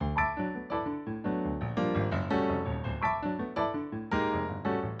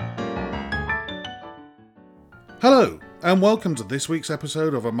Hello, and welcome to this week's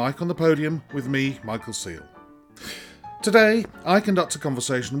episode of A Mic on the Podium with me, Michael Seal. Today, I conduct a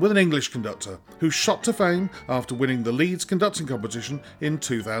conversation with an English conductor who shot to fame after winning the Leeds conducting competition in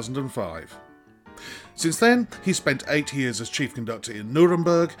 2005. Since then, he spent 8 years as chief conductor in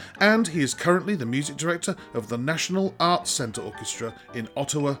Nuremberg, and he is currently the music director of the National Arts Centre Orchestra in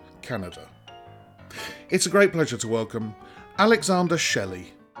Ottawa, Canada. It's a great pleasure to welcome Alexander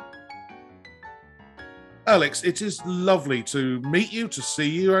Shelley. Alex, it is lovely to meet you, to see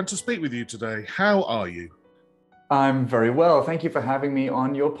you, and to speak with you today. How are you? I'm very well. Thank you for having me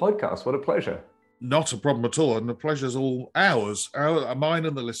on your podcast. What a pleasure. Not a problem at all, and the pleasure's all ours, mine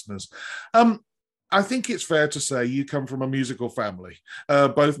and the listeners. I think it's fair to say you come from a musical family.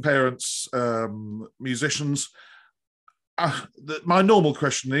 Both parents, musicians. My normal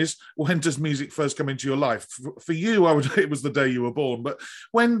question is, when does music first come into your life? For you, it was the day you were born. But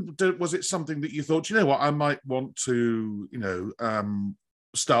when was it something that you thought, you know what, I might want to,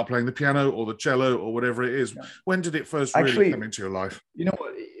 start playing the piano or the cello or whatever it is? Yeah. When did it first really come into your life? You know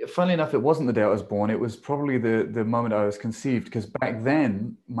what? Funnily enough, it wasn't the day I was born. It was probably the moment I was conceived, because back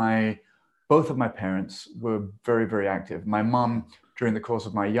then, both of my parents were very, very active. My mum, during the course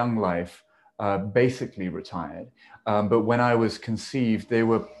of my young life, basically retired. But when I was conceived,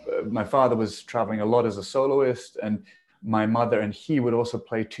 my father was traveling a lot as a soloist, and my mother and he would also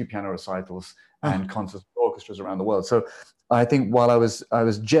play 2 piano recitals and concerts with orchestras around the world. So I think while I was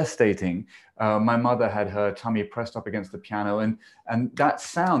gestating, my mother had her tummy pressed up against the piano, and that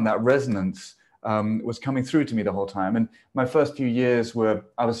sound, that resonance, was coming through to me the whole time. And my first few years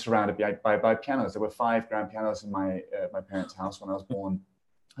I was surrounded by pianos. There were 5 grand pianos in my parents' house when I was born.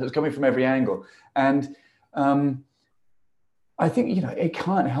 It was coming from every angle. And I think, it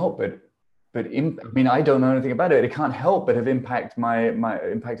can't help but I don't know anything about it. It can't help but have impacted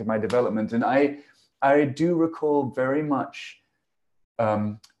my development. And I do recall very much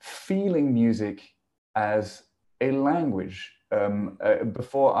feeling music as a language.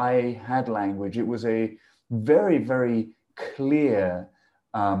 Before I had language, it was a very, very clear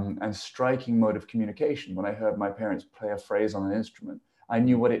and striking mode of communication. When I heard my parents play a phrase on an instrument, I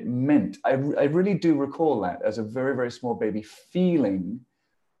knew what it meant. I really do recall that as a very, very small baby, feeling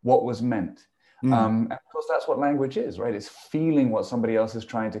what was meant. And of course, that's what language is, right? It's feeling what somebody else is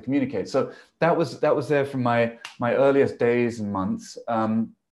trying to communicate. So that was there from my earliest days and months.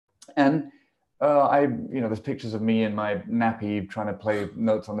 There's pictures of me in my nappy trying to play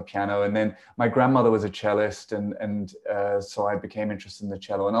notes on the piano. And then my grandmother was a cellist, and so I became interested in the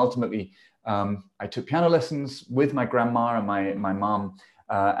cello. And ultimately, I took piano lessons with my grandma and my mom,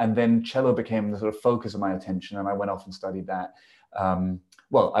 and then cello became the sort of focus of my attention, and I went off and studied that.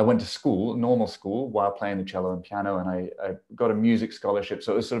 I went to school, normal school, while playing the cello and piano, and I got a music scholarship,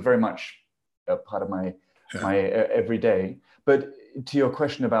 so it was sort of very much a part of my everyday. But to your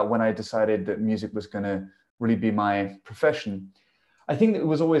question about when I decided that music was going to really be my profession, I think it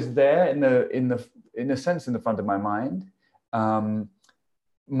was always there in a sense in the front of my mind.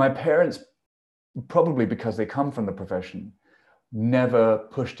 My parents, probably because they come from the profession, never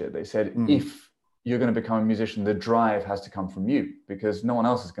pushed it. They said, if you're going to become a musician, the drive has to come from you, because no one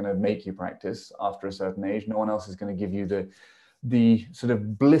else is going to make you practice after a certain age. No one else is going to give you the sort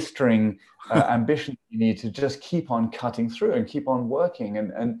of blistering ambition you need to just keep on cutting through and keep on working,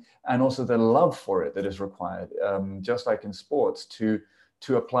 and also the love for it that is required, just like in sports, to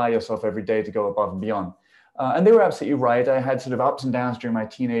apply yourself every day to go above and beyond. And they were absolutely right. I had sort of ups and downs during my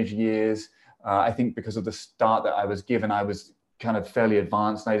teenage years. I think because of the start that I was given, I was kind of fairly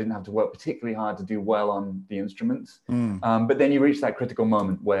advanced, and I didn't have to work particularly hard to do well on the instruments. But then you reach that critical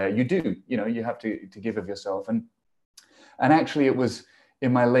moment where you have to give of yourself. And actually it was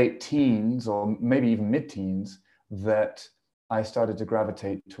in my late teens, or maybe even mid-teens, that I started to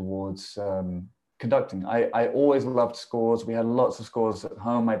gravitate towards conducting. I always loved scores. We had lots of scores at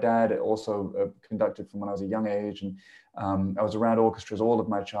home. My dad also conducted from when I was a young age, and I was around orchestras all of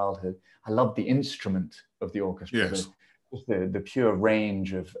my childhood. I loved the instrument of the orchestra. Yes. The pure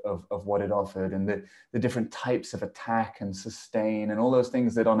range of what it offered, and the different types of attack and sustain, and all those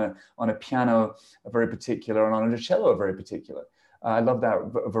things that on a piano are very particular, and on a cello are very particular. I love that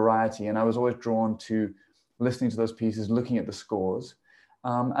variety, and I was always drawn to listening to those pieces, looking at the scores.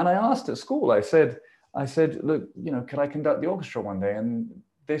 And I asked at school, I said, look, could I conduct the orchestra one day? And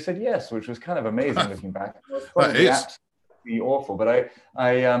they said yes, which was kind of amazing looking back. It was probably absolutely awful, but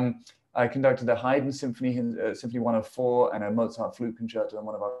I conducted the Haydn Symphony, Symphony 104, and a Mozart flute concerto in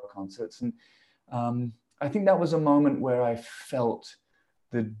one of our concerts. And I think that was a moment where I felt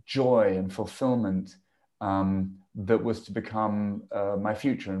the joy and fulfillment that was to become my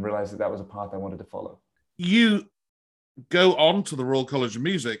future, and realized that was a path I wanted to follow. you go on to the Royal College of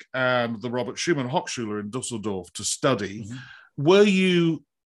Music and the Robert Schumann Hochschule in Dusseldorf to study. Were you,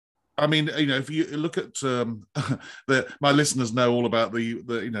 I mean, if you look at my listeners know all about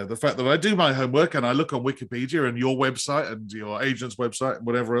the fact that I do my homework and I look on Wikipedia and your website and your agent's website and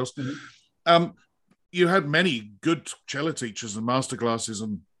whatever else. You had many good cello teachers and masterclasses,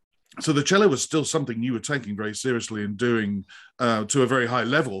 and so the cello was still something you were taking very seriously and doing to a very high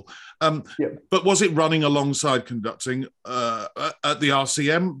level. But was it running alongside conducting at the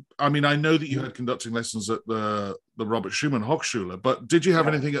RCM? I mean, I know that you had conducting lessons at the Robert Schumann Hochschule, but did you have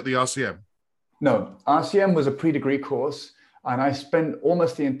anything at the RCM? No, RCM was a pre-degree course, and I spent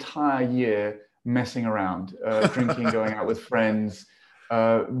almost the entire year messing around, drinking, going out with friends,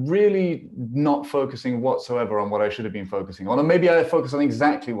 really not focusing whatsoever on what I should have been focusing on. Or maybe I focused on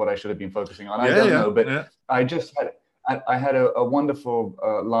exactly what I should have been focusing on. I don't know, but I just had a wonderful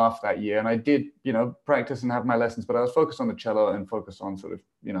laugh that year, and I did, practice and have my lessons, but I was focused on the cello and focused on sort of,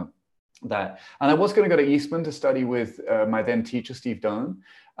 that. And I was going to go to Eastman to study with my then teacher, Steve Doan.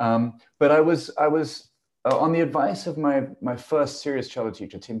 But I was on the advice of my first serious cello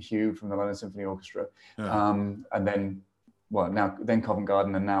teacher, Tim Hugh from the London Symphony Orchestra, and then Covent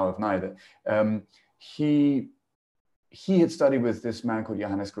Garden and now of neither. He had studied with this man called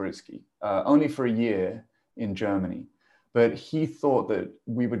Johannes Gorizki, only for a year in Germany, but he thought that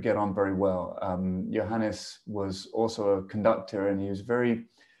we would get on very well. Johannes was also a conductor, and he was very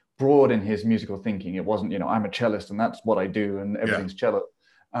broad in his musical thinking. It wasn't, I'm a cellist and that's what I do and everything's cello.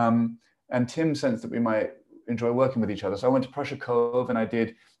 And Tim sensed that we might enjoy working with each other. So I went to Prussia Cove and I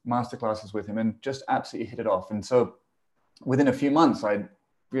did masterclasses with him and just absolutely hit it off. And so within a few months, I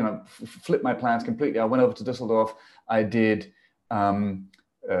flipped my plans completely. I went over to Dusseldorf. I did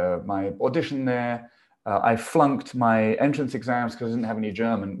my audition there. I flunked my entrance exams because I didn't have any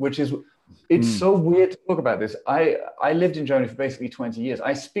German, it's so weird to talk about this. I lived in Germany for basically 20 years.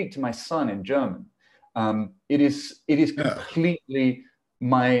 I speak to my son in German. It is completely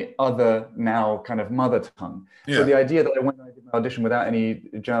my other now kind of mother tongue. So the idea that I went and I did my audition without any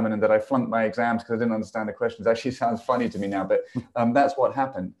German and that I flunked my exams because I didn't understand the questions actually sounds funny to me now, but that's what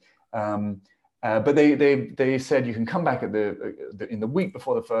happened. But they said you can come back in the week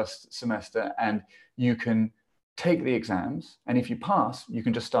before the first semester and you can take the exams, and if you pass, you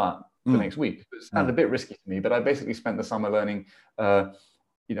can just start the next week. It sounded a bit risky to me, but I basically spent the summer learning,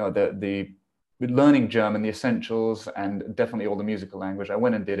 learning German, the essentials, and definitely all the musical language. I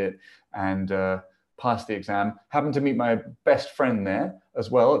went and did it and passed the exam. Happened to meet my best friend there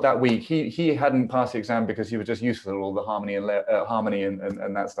as well that week. He hadn't passed the exam because he was just used to all the harmony and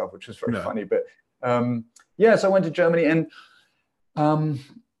that stuff, which was very funny. But so I went to Germany, and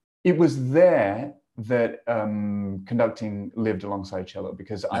it was there that conducting lived alongside cello,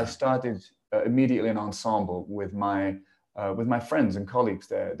 because I started immediately an ensemble with my friends and colleagues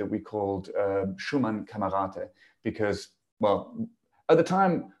there that we called Schumann Kamerate, because, at the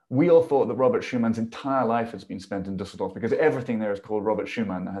time, we all thought that Robert Schumann's entire life has been spent in Dusseldorf because everything there is called Robert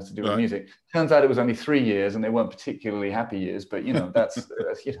Schumann that has to do with music. Turns out it was only 3 years and they weren't particularly happy years, but that's,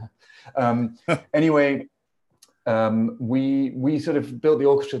 Anyway, we sort of built the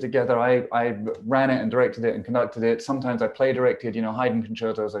orchestra together. I ran it and directed it and conducted it. Sometimes I play directed, Haydn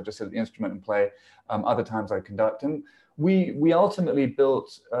concertos, I just sit at the instrument and play. Other times I conduct. And we ultimately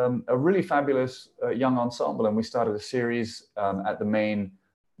built a really fabulous young ensemble, and we started a series at the main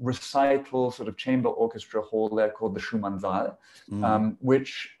recital sort of chamber orchestra hall there called the Schumann Saal,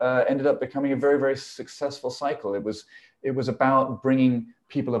 which ended up becoming a very, very successful cycle. It was about bringing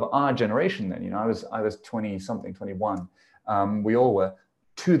people of our generation then, I was 20 something, 21. We all were,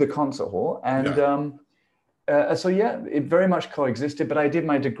 to the concert hall. And it very much coexisted, but I did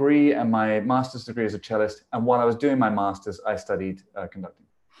my degree and my master's degree as a cellist. And while I was doing my master's, I studied conducting.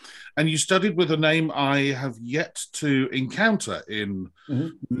 And you studied with a name I have yet to encounter in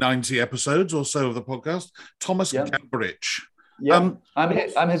 90 episodes or so of the podcast, Thomas Gabrich. Yeah,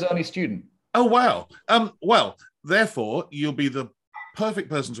 I'm his only student. Oh, wow. Well, therefore, you'll be the perfect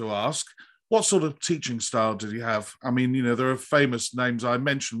person to ask, what sort of teaching style did he have? I mean, there are famous names I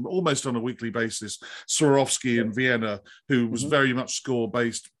mention almost on a weekly basis. Swarovski in Vienna, who was very much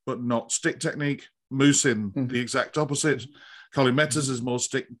score-based, but not stick technique. Musin, the exact opposite. Colin Metters is more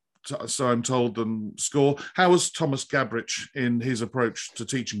stick, so I'm told, than score. How was Thomas Gabrich in his approach to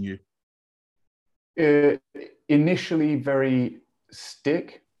teaching you? Initially very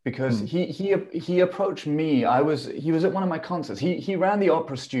stick, because he approached me. He was at one of my concerts. He ran the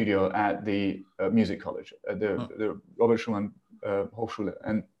opera studio at the music college, the Robert Schumann Hochschule,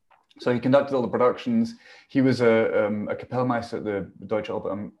 and so he conducted all the productions. He was a Kapellmeister at the Deutsche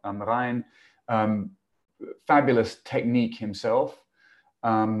Oper am Rhein. fabulous technique himself.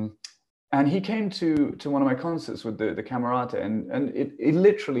 And he came to one of my concerts with the Camerata, and it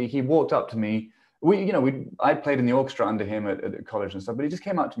literally, he walked up to me. I played in the orchestra under him at college and stuff, but he just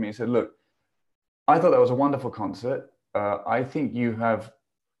came up to me and said, "Look, I thought that was a wonderful concert. I think you have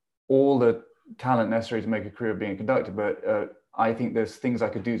all the talent necessary to make a career of being a conductor, but I think there's things I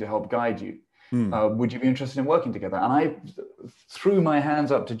could do to help guide you. Would you be interested in working together?" And I threw my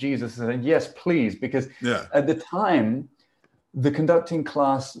hands up to Jesus and said, "Yes, please," because at the time, the conducting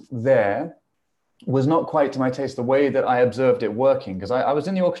class there was not quite to my taste, the way that I observed it working, because I was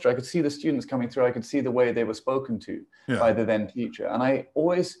in the orchestra, I could see the students coming through, I could see the way they were spoken to by the then teacher. And I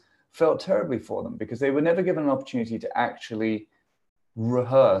always felt terribly for them because they were never given an opportunity to actually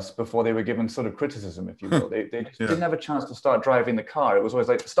rehearse before they were given sort of criticism, if you will. They just didn't have a chance to start driving the car. It was always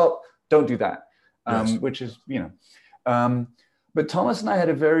like, stop, don't do that, which is, but Thomas and I had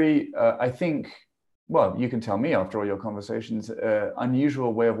a very, I think, well, you can tell me after all your conversations,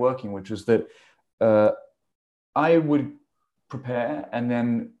 unusual way of working, which was that I would prepare and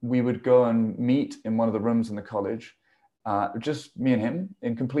then we would go and meet in one of the rooms in the college, just me and him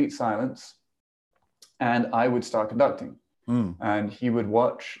in complete silence. And I would start conducting and he would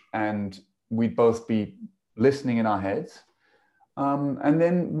watch and we'd both be listening in our heads. And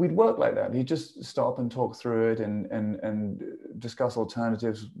then we'd work like that. He'd just stop and talk through it and discuss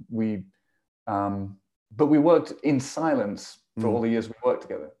alternatives. But we worked in silence for all the years we worked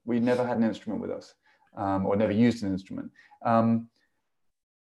together. We never had an instrument with us, or never used an instrument.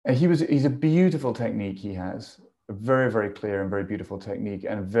 He's a beautiful technique he has, a very, very clear and very beautiful technique,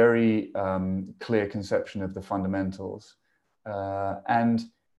 and a very clear conception of the fundamentals, and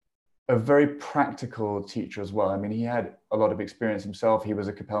a very practical teacher as well. I mean, he had a lot of experience himself. He was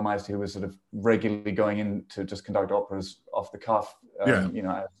a Kapellmeister who was sort of regularly going in to just conduct operas off the cuff,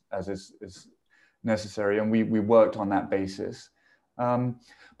 as is necessary, and we worked on that basis.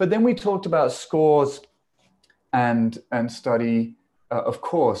 But then we talked about scores and study, of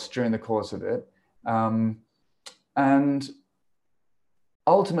course, during the course of it. And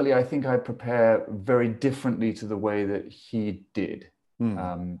ultimately, I think I prepare very differently to the way that he did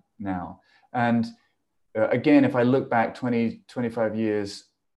now. And again, if I look back 20, 25 years,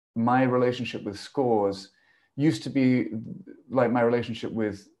 my relationship with scores used to be like my relationship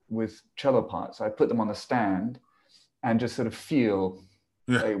with cello parts. I put them on the stand and just sort of feel,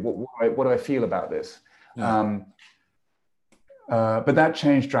 hey, what do I feel about this? But that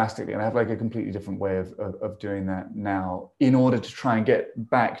changed drastically, and I have like a completely different way of doing that now in order to try and get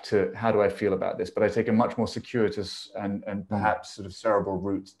back to how do I feel about this. But I take a much more circuitous and perhaps sort of cerebral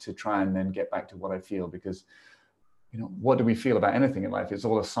route to try and then get back to what I feel, because what do we feel about anything in life? It's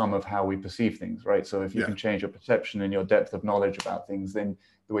all a sum of how we perceive things, right? So if you can change your perception and your depth of knowledge about things, then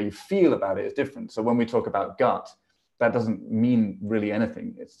the way you feel about it is different. So when we talk about gut, that doesn't mean really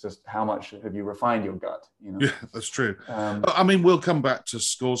anything. It's just how much have you refined your gut, Yeah, that's true. I mean, we'll come back to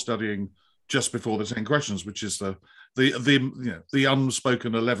score studying just before the 10 questions, which is the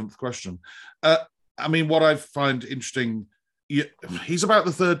unspoken 11th question. I mean, what I find interesting, he's about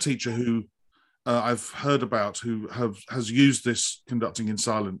the third teacher who I've heard about who has used this conducting in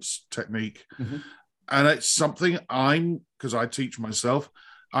silence technique. And it's something because I teach myself,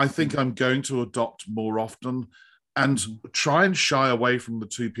 I think I'm going to adopt more often and try and shy away from the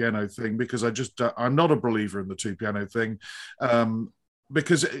two piano thing, because I'm not a believer in the two piano thing.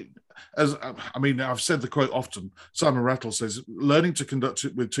 Because I've said the quote often. Simon Rattle says, learning to conduct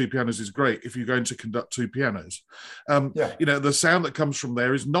it with two pianos is great if you're going to conduct two pianos. The sound that comes from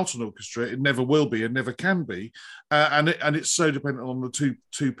there is not an orchestra. It never will be and never can be. And it's so dependent on the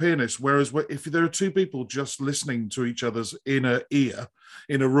two pianists. Whereas if there are two people just listening to each other's inner ear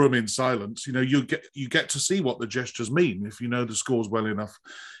in a room in silence, you get to see what the gestures mean if you know the scores well enough.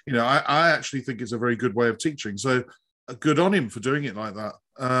 I actually think it's a very good way of teaching. So good on him for doing it like that.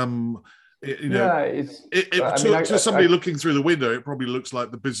 To somebody looking through the window, it probably looks like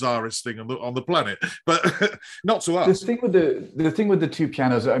the bizarrest thing on the planet, but not to us. The thing with the two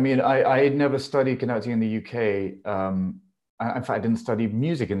pianos, I mean, I had never studied conducting in the UK. In fact, I didn't study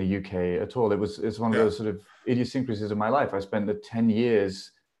music in the UK at all. It's one of those sort of idiosyncrasies of my life. I spent the 10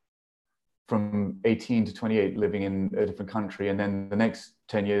 years from 18 to 28 living in a different country, and then the next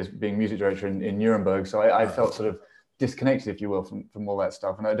 10 years being music director in Nuremberg. So I felt sort of disconnected, if you will, from all that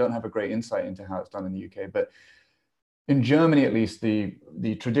stuff. And I don't have a great insight into how it's done in the UK. But in Germany, at least, the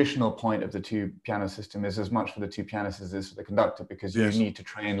traditional point of the two piano system is as much for the two pianists as it is for the conductor, because you need to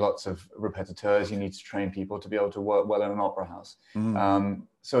train lots of repetiteurs, you need to train people to be able to work well in an opera house.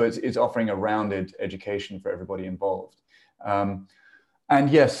 So it's offering a rounded education for everybody involved. And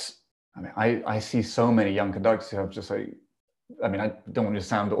yes, I mean, I see so many young conductors who have just like, I mean, I don't want to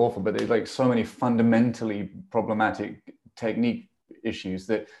sound awful, but there's like so many fundamentally problematic technique issues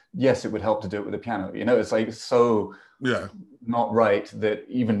that, yes, it would help to do it with a piano. You know, it's like so not right that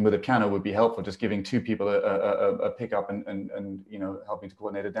even with a piano would be helpful, just giving two people a pickup and you know, helping to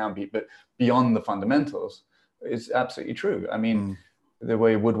coordinate a downbeat. But beyond the fundamentals, it's absolutely true. I mean, the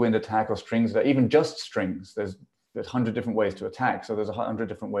way woodwind attack or strings, even just strings, there's 100 different ways to attack. So there's 100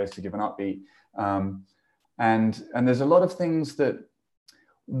 different ways to give an upbeat. And there's a lot of things that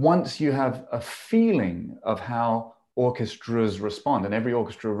once you have a feeling of how orchestras respond, and every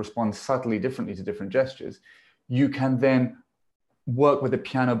orchestra responds subtly differently to different gestures, you can then work with the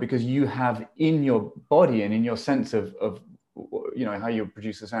piano because you have in your body and in your sense of you know, how you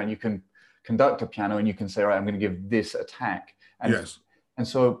produce the sound, you can conduct a piano and you can say, all right, I'm going to give this attack. And, and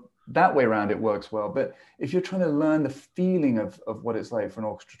so that way around it works well. But if you're trying to learn the feeling of what it's like for an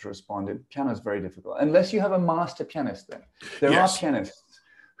orchestra to respond, piano is very difficult, unless you have a master pianist there. There are pianists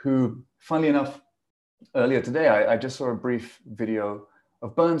who, funnily enough, earlier today, I just saw a brief video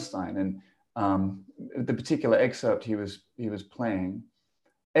of Bernstein, and the particular excerpt he was playing,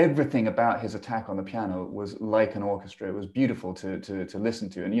 everything about his attack on the piano was like an orchestra. It was beautiful to listen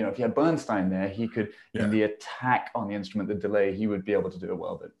to. And, you know, if you had Bernstein there, he could, in the attack on the instrument, the delay, he would be able to do it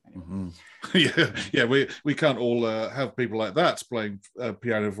well. But anyway. We can't all have people like that playing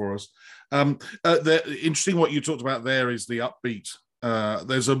piano for us. Interesting what you talked about there is the upbeat.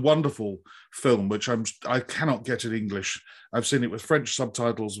 There's a wonderful film which I cannot get in English. I've seen it with French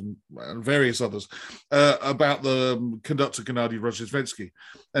subtitles and various others about the conductor Gennady Rozhesvensky,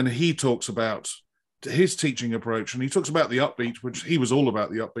 and he talks about his teaching approach, and he talks about the upbeat, which he was all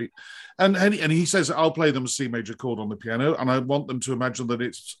about the upbeat, and he says, I'll play them a C major chord on the piano, and I want them to imagine that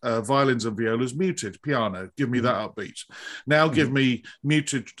it's violins and violas muted piano. Give me that upbeat. Now give me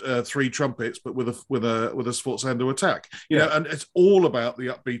muted three trumpets, but with a sforzando attack. You know, and it's all about the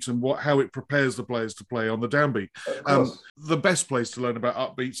upbeat and how it prepares the players to play on the downbeat. The best place to learn about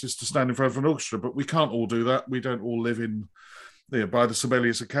upbeats is to stand in front of an orchestra, but we can't all do that. We don't all live in by the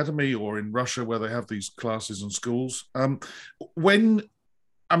Sibelius Academy or in Russia where they have these classes and schools. Obviously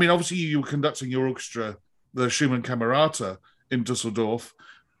you were conducting your orchestra, the Schumann Camerata in Dusseldorf.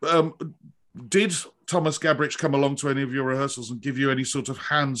 Did Thomas Gabrich come along to any of your rehearsals and give you any sort of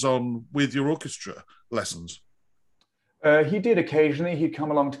hands-on with your orchestra lessons? He did occasionally. He'd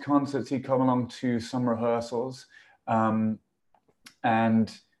come along to concerts. He'd come along to some rehearsals.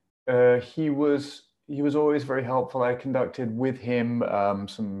 He was always very helpful. I conducted with him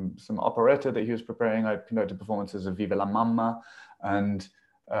some operetta that he was preparing. I conducted performances of Viva la Mamma, and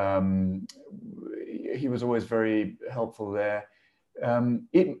he was always very helpful there.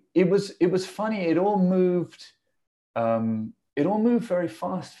 It was funny. It all moved very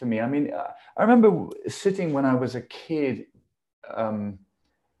fast for me. I mean, I remember sitting when I was a kid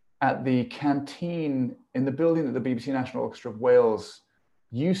at the canteen in the building that the BBC National Orchestra of Wales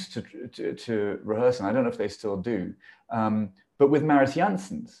used to rehearse, and I don't know if they still do, but with Maris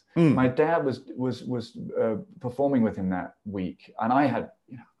Janssens. My dad was performing with him that week, and I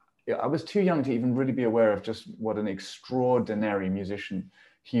was too young to even really be aware of just what an extraordinary musician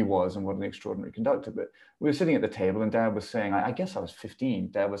he was and what an extraordinary conductor. But we were sitting at the table, and Dad was saying, I guess I was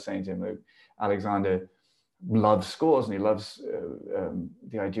 15. Dad was saying to him, Alexander loves scores, and he loves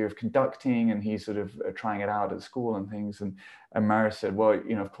the idea of conducting, and he's sort of trying it out at school and things. And Maris said, well,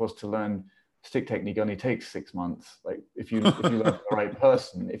 you know, of course, to learn stick technique only takes 6 months. Like if you learn from the right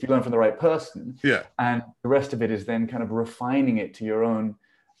person, and the rest of it is then kind of refining it to your own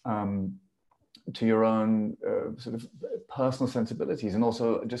sort of personal sensibilities, and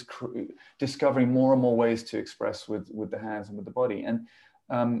also just discovering more and more ways to express with the hands and with the body. And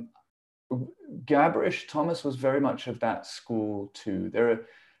Thomas was very much of that school too. There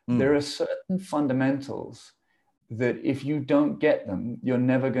are certain fundamentals that if you don't get them, you're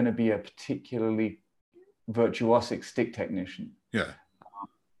never going to be a particularly virtuosic stick technician.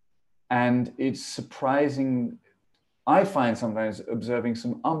 And it's surprising. I find sometimes observing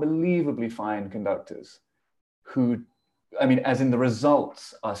some unbelievably fine conductors who, I mean, as in the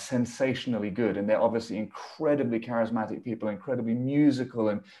results are sensationally good, and they're obviously incredibly charismatic people, incredibly musical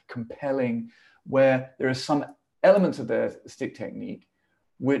and compelling, where there are some elements of their stick technique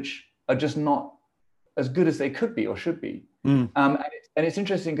which are just not as good as they could be or should be. And it's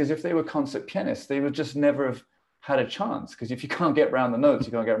interesting because if they were concert pianists, they would just never have had a chance, because if you can't get around the notes,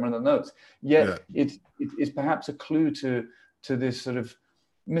 you can't get around the notes. Yet it's perhaps a clue to this sort of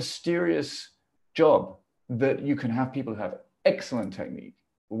mysterious job that you can have people who have excellent technique,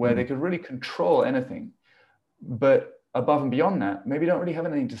 where they could really control anything, but above and beyond that, maybe don't really have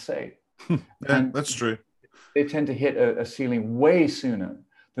anything to say. Yeah, that's true. They tend to hit a ceiling way sooner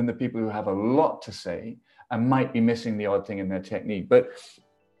than the people who have a lot to say and might be missing the odd thing in their technique. But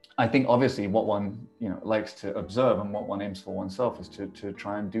I think obviously what one likes to observe and what one aims for oneself is to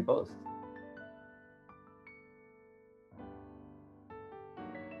try and do both.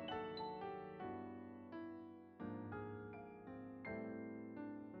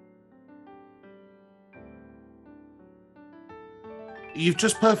 You've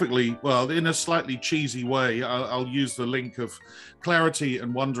just perfectly, well, in a slightly cheesy way, I'll use the link of clarity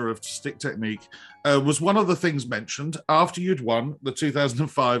and wonder of stick technique, was one of the things mentioned after you'd won the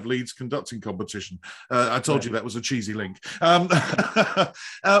 2005 Leeds conducting competition. I told you that was a cheesy link. What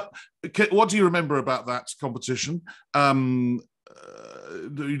do you remember about that competition?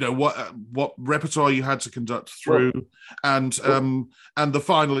 What repertoire you had to conduct through, and the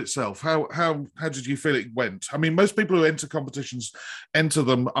final itself. How did you feel it went? I mean, most people who enter competitions enter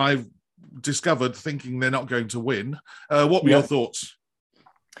them, I've discovered, thinking they're not going to win. What were your thoughts?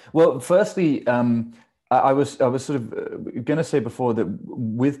 Well, firstly, I was sort of going to say before that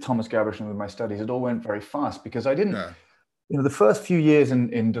with Thomas Gabrish and with my studies, it all went very fast because I didn't. Yeah. The first few years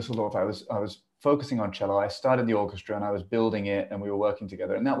in Düsseldorf, I was focusing on cello. I started the orchestra and I was building it, and we were working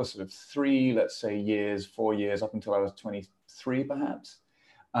together. And that was sort of 4 years up until I was 23, perhaps.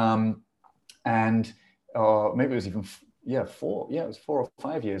 And maybe it was even 4. Yeah, it was 4 or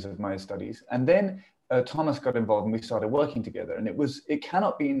 5 years of my studies. And then Thomas got involved and we started working together. And it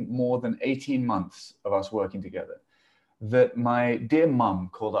cannot be more than 18 months of us working together that my dear mum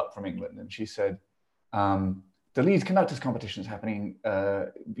called up from England and she said, the Leeds Conductors competition is happening,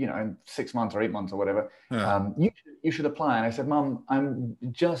 in 6 months or 8 months or whatever. Yeah. You should apply. And I said, Mum, I'm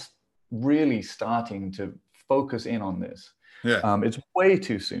just really starting to focus in on this. Yeah. It's way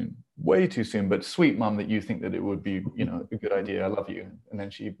too soon. But sweet Mum, that you think that it would be, a good idea. I love you. And then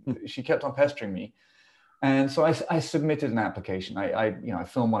she kept on pestering me. And so I submitted an application. I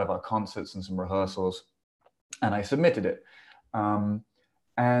filmed one of our concerts and some rehearsals, and I submitted it.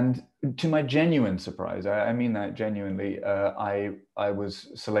 And to my genuine surprise, I mean that genuinely, I was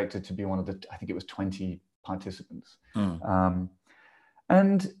selected to be one of I think it was 20 participants. And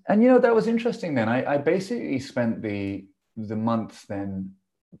that was interesting then. I basically spent the month then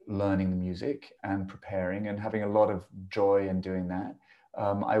learning the music and preparing and having a lot of joy in doing that.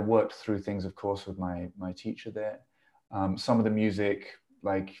 I worked through things, of course, with my teacher there. Some of the music,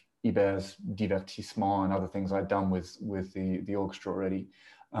 like Iber's Divertissement and other things I'd done with the orchestra already.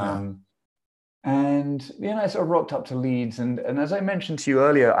 And I sort of rocked up to Leeds, and as I mentioned to you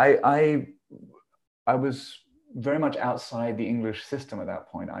earlier, I was very much outside the English system at that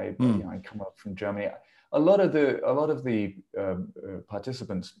point. I come up from Germany. A lot of the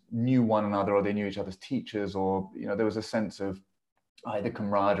participants knew one another, or they knew each other's teachers, or there was a sense of either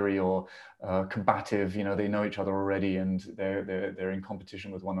camaraderie or combative. They know each other already, and they're in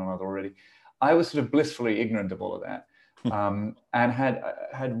competition with one another already. I was sort of blissfully ignorant of all of that. And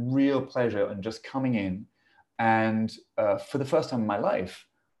had real pleasure in just coming in and for the first time in my life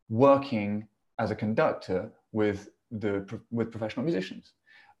working as a conductor with professional musicians,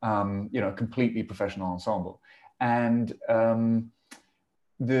 completely professional ensemble, and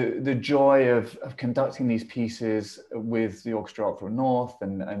the joy of conducting these pieces with the Orchestra Opera North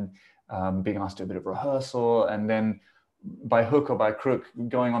and being asked to do a bit of rehearsal, and then by hook or by crook,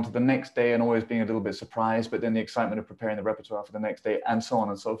 going on to the next day and always being a little bit surprised, but then the excitement of preparing the repertoire for the next day, and so on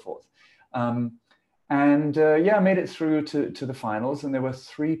and so forth. I made it through to the finals, and there were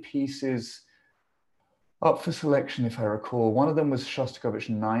 3 pieces up for selection, if I recall. One of them was Shostakovich's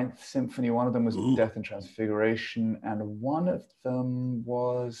 9th Symphony, one of them was Death and Transfiguration, and one of them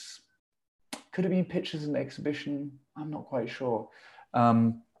could have been Pictures and Exhibition, I'm not quite sure.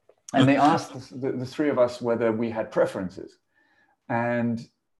 And they asked the 3 of us whether we had preferences. And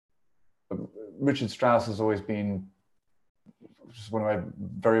Richard Strauss has always been just one of my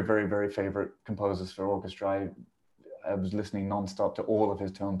very, very, very favorite composers for orchestra. I was listening nonstop to all of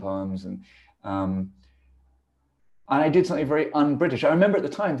his tone poems. And I did something very un-British. I remember at the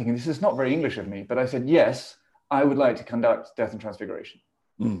time thinking, this is not very English of me, but I said, yes, I would like to conduct Death and Transfiguration.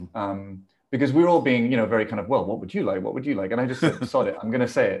 Because we were all being, very kind of, well, what would you like? What would you like? And I just said, sod it, I'm going to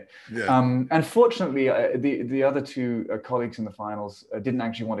say it. Yeah. And fortunately, the other 2 colleagues in the finals didn't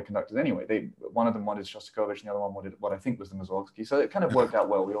actually want to conduct it anyway. One of them wanted Shostakovich, and the other one wanted what I think was the Mussorgsky. So it kind of worked out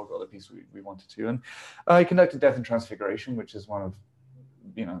well. We all got the piece we wanted to. And I conducted Death and Transfiguration, which is one of,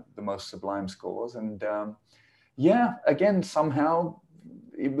 the most sublime scores. And again, somehow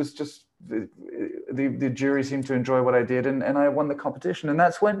it was just, the jury seemed to enjoy what I did, and I won the competition. And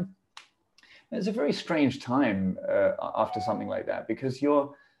that's when, it's a very strange time after something like that, because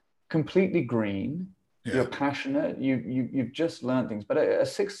you're completely green. Yeah. You're passionate. You've just learned things. But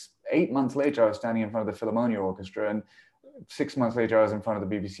 8 months later, I was standing in front of the Philharmonia Orchestra, and 6 months later, I was in front of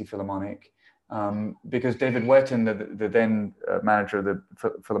the BBC Philharmonic, because David Wetton, the then manager of the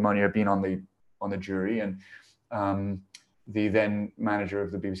Philharmonia, had been on the jury, and the then manager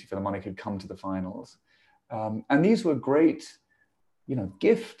of the BBC Philharmonic had come to the finals. And these were great,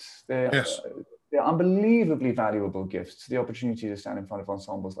 gifts. They're unbelievably valuable gifts, the opportunity to stand in front of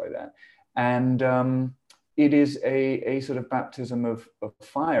ensembles like that. And it is a sort of baptism of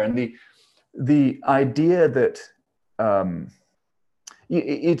fire. And the idea that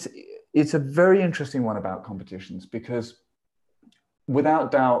it's a very interesting one about competitions, because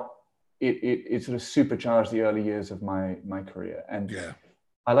without doubt, it sort of supercharged the early years of my career. And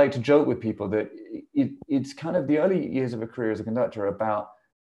I like to joke with people that it's kind of the early years of a career as a conductor about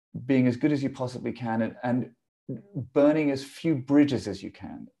being as good as you possibly can and burning as few bridges as you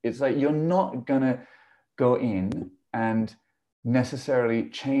can. It's like you're not gonna go in and necessarily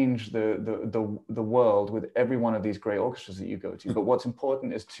change the world with every one of these great orchestras that you go to. But what's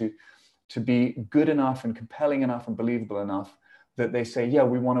important is to be good enough and compelling enough and believable enough that they say, yeah,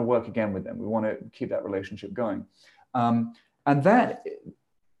 we want to work again with them. We want to keep that relationship going. And that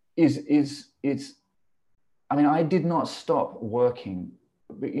I mean, I did not stop working,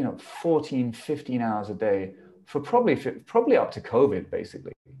 14, 15 hours a day for probably up to COVID,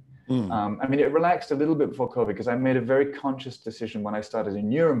 basically. I mean, it relaxed a little bit before COVID, because I made a very conscious decision when I started in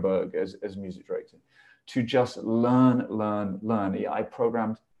Nuremberg as music director to just learn. I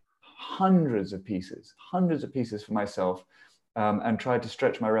programmed hundreds of pieces for myself, and tried to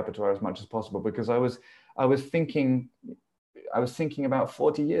stretch my repertoire as much as possible, because I was thinking about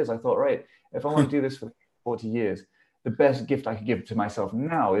 40 years. I thought, right, if I want to do this for 40 years, the best gift I could give to myself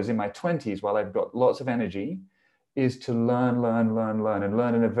now is in my 20s, while I've got lots of energy, is to learn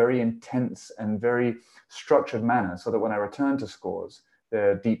in a very intense and very structured manner, so that when I return to scores,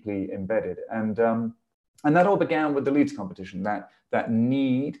 they're deeply embedded. And that all began with the Leeds competition, that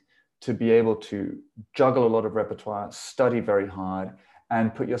need to be able to juggle a lot of repertoire, study very hard,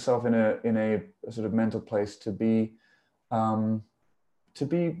 and put yourself in a sort of mental place to be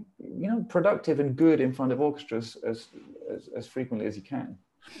productive and good in front of orchestras as frequently as you can.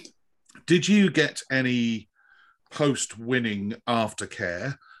 Did you get any post-winning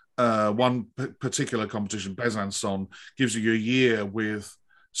aftercare? One particular competition, Besançon, gives you a year with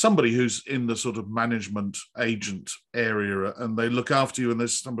somebody who's in the sort of management agent area, and they look after you, and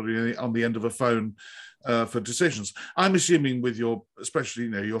there's somebody on the end of a phone for decisions. I'm assuming with especially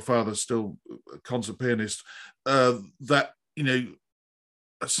your father's still a concert pianist, that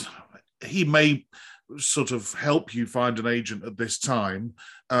he may sort of help you find an agent at this time,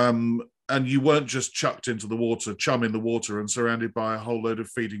 and you weren't just chucked into the water, chum in the water, and surrounded by a whole load of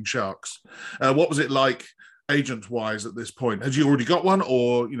feeding sharks. What was it like agent-wise at this point? Had you already got one,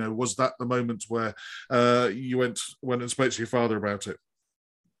 or was that the moment where you went and spoke to your father about it?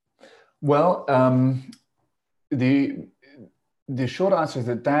 Well, the short answer is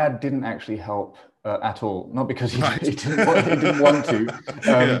that Dad didn't actually help at all. Not because he didn't want to,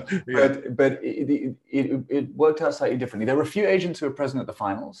 but it worked out slightly differently. There were a few agents who were present at the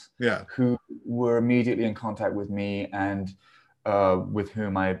finals, who were immediately in contact with me, and with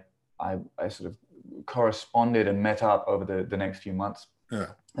whom I sort of corresponded and met up over the next few months.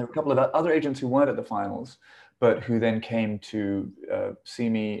 There were a couple of other agents who weren't at the finals, but who then came to see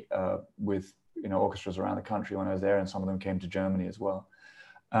me with orchestras around the country when I was there, and some of them came to Germany as well.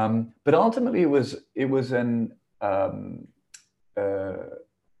 But ultimately, it was an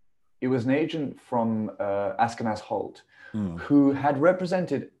agent from Askenas Holt, who had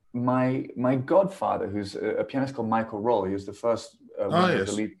represented my godfather, who's a pianist called Michael Roll. He was the first winner of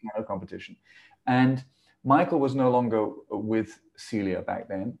the Leeds piano competition. And Michael was no longer with Celia back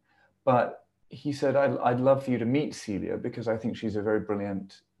then, but he said, I'd love for you to meet Celia, because I think she's a very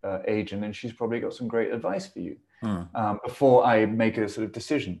brilliant agent, and she's probably got some great advice for you before I make a sort of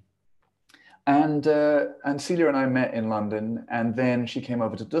decision. And Celia and I met in London, and then she came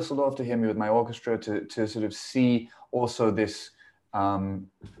over to Düsseldorf to hear me with my orchestra, to sort of see also this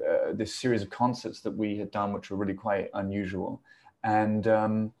series of concerts that we had done, which were really quite unusual.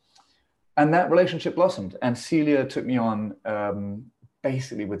 And that relationship blossomed. And Celia took me on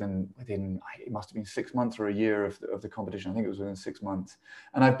basically within it must have been 6 months or a year of the competition. I think it was within 6 months.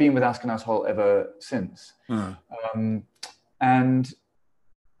 And I've been with Askenas Holt ever since. And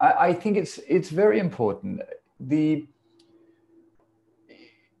I think it's very important.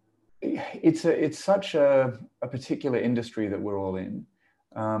 It's such a particular industry that we're all in.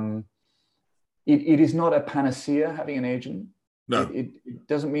 It is not a panacea having an agent. No. It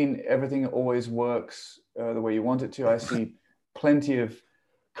doesn't mean everything always works the way you want it to. I see plenty of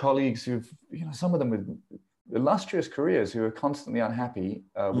colleagues who've, some of them with illustrious careers who are constantly unhappy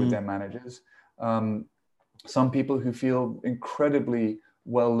with their managers. Some people who feel incredibly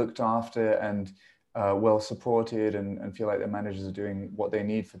well looked after and well supported and feel like their managers are doing what they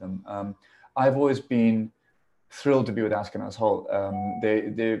need for them. I've always been thrilled to be with Ashkenaz Holt.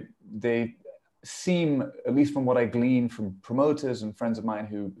 They seem, at least from what I glean from promoters and friends of mine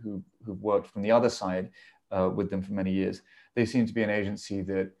who've worked from the other side with them for many years, they seem to be an agency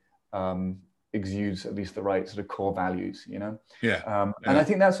that exudes at least the right sort of core values, Yeah. And I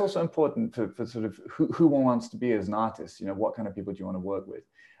think that's also important for sort of who one wants to be as an artist. What kind of people do you want to work with?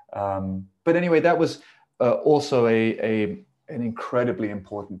 But anyway, that was also an incredibly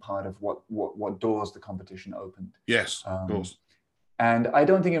important part of what doors the competition opened. Yes, of course. And I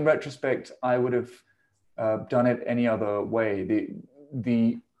don't think in retrospect I would have done it any other way.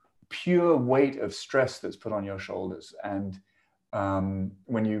 The pure weight of stress that's put on your shoulders, and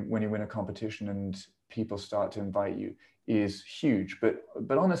when you win a competition and people start to invite you, is huge. But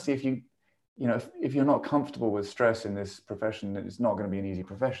honestly, if you're not comfortable with stress in this profession, it's not going to be an easy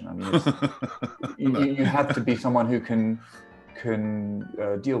profession. I mean, you have to be someone who can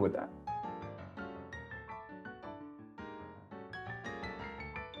deal with that.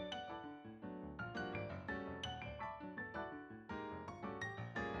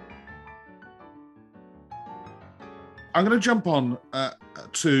 I'm going to jump on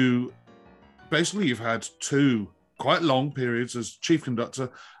to, basically you've had two quite long periods as chief conductor.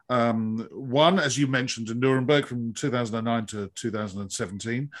 One, as you mentioned, in Nuremberg from 2009 to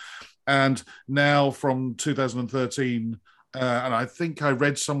 2017, and now from 2013. And I think I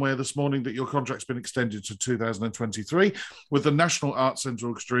read somewhere this morning that your contract's been extended to 2023 with the National Arts Centre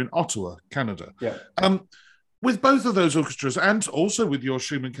Orchestra in Ottawa, Canada. Yeah. With both of those orchestras, and also with your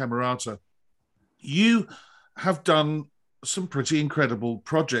Schumann Camerata, you have done some pretty incredible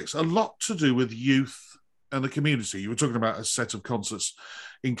projects, a lot to do with youth and the community. You were talking about a set of concerts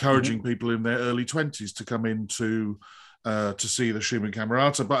encouraging people in their early 20s to come in to see the Schumann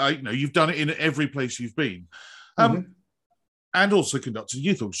Camerata, but you've done it in every place you've been. And also conducted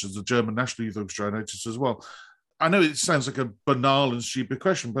youth orchestras, the German National Youth Orchestra, I noticed as well. I know it sounds like a banal and stupid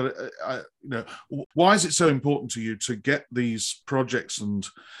question, but why is it so important to you to get these projects and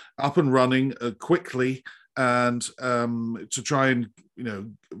up and running quickly, and to try and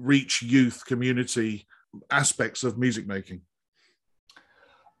reach youth community aspects of music making?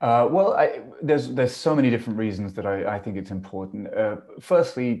 Well, there's so many different reasons that I think it's important.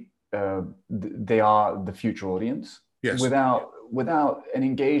 Firstly, they are the future audience. Yes. Without an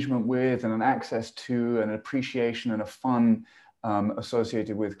engagement with and an access to and an appreciation and a fun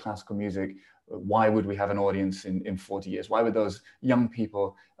associated with classical music, why would we have an audience in 40 years? Why would those young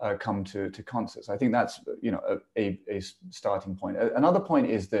people come to concerts? I think that's a starting point. Another point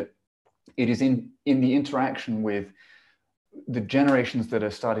is that it is in the interaction with the generations that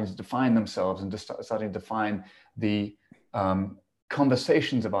are starting to define themselves and starting to define the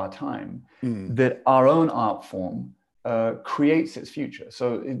conversations of our time that our own art form creates its future.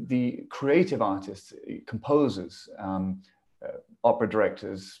 So the creative artists, composers, opera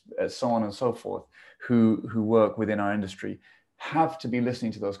directors, so on and so forth, who work within our industry, have to be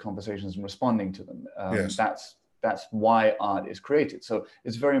listening to those conversations and responding to them. Yes. That's why art is created. So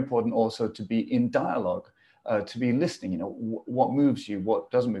it's very important also to be in dialogue, to be listening. What moves you, what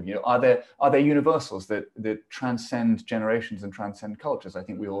doesn't move you. Are there universals that transcend generations and transcend cultures? I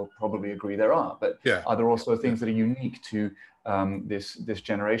think we all probably agree there are. But are there also things that are unique to this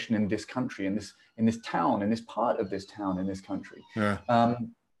generation in this country, in this town, in this part of this town, in this country? Yeah.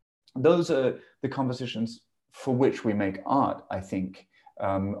 Those are the conversations for which we make art. I think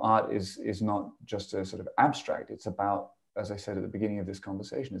art is not just a sort of abstract. It's about, as I said at the beginning of this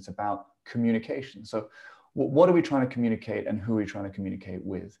conversation, it's about communication. So what are we trying to communicate, and who are we trying to communicate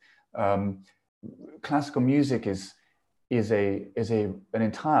with? Classical music is an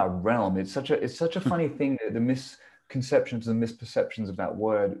entire realm. It's such a funny thing, the misconceptions and misperceptions of that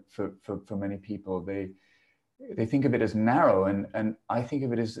word for many people. They think of it as narrow, and I think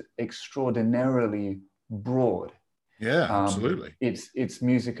of it as extraordinarily broad. Yeah, absolutely. It's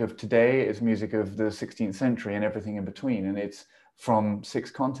music of today, it's music of the 16th century, and everything in between, and it's from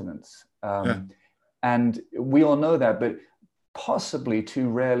 6 continents. And we all know that, but possibly too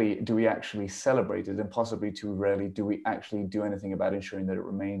rarely do we actually celebrate it, and possibly too rarely do we actually do anything about ensuring that it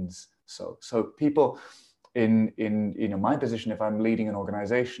remains so. So people in my position, if I'm leading an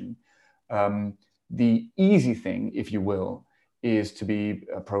organization, the easy thing, if you will, is to be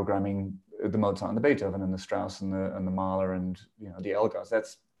programming the Mozart and the Beethoven and the Strauss and the Mahler and the Elgars.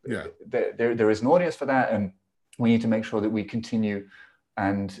 There is an audience for that, and we need to make sure that we continue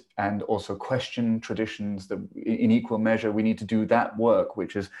and also question traditions that in equal measure. We need to do that work,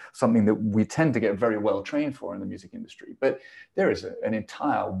 which is something that we tend to get very well trained for in the music industry. But there is an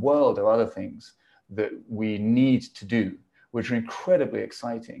entire world of other things that we need to do, which are incredibly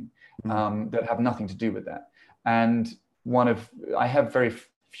exciting, that have nothing to do with that. And I have very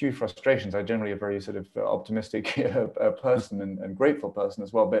few frustrations. I generally a very sort of optimistic person and grateful person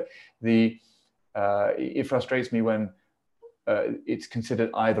as well. But it frustrates me when it's considered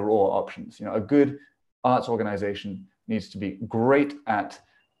either or options. A good arts organization needs to be great at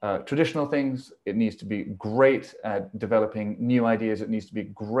traditional things. It needs to be great at developing new ideas. It needs to be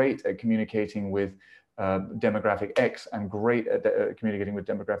great at communicating with demographic X and great at communicating with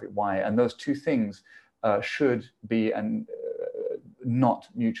demographic Y. And those two things should be not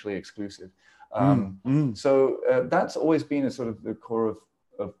mutually exclusive. So that's always been a sort of the core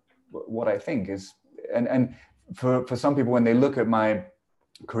of what I think is, and for some people, when they look at my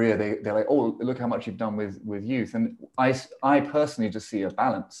career, they're like, oh, look how much you've done with youth. And I personally just see a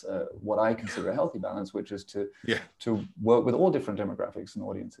balance, what I consider a healthy balance, which is to work with all different demographics and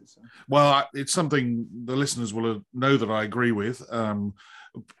audiences. Well, it's something the listeners will know that I agree with,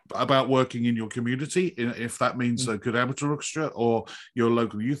 about working in your community, if that means a good amateur orchestra or your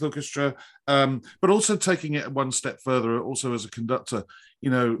local youth orchestra, but also taking it one step further, also as a conductor.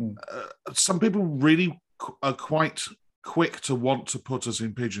 Some people really are quite quick to want to put us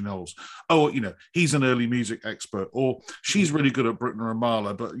in pigeonholes. Oh, he's an early music expert, or she's really good at Bruckner and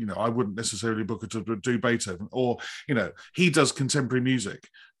Mahler, but I wouldn't necessarily book her to do Beethoven, or he does contemporary music,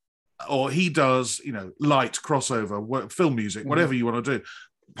 or he does light crossover film music, whatever you want to do.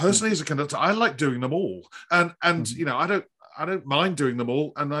 Personally, as a conductor, I like doing them all, and I don't mind doing them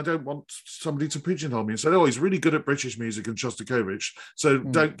all, and I don't want somebody to pigeonhole me and say, "Oh, he's really good at British music and Shostakovich, so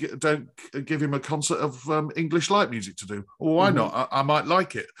don't give him a concert of English light music to do." Or why not? I might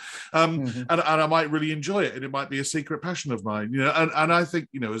like it, and I might really enjoy it, and it might be a secret passion of mine. And I think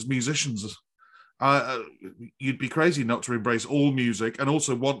as musicians, you'd be crazy not to embrace all music and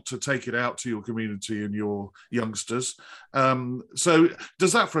also want to take it out to your community and your youngsters. So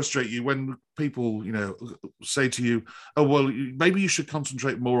does that frustrate you when people, say to you, oh, well, maybe you should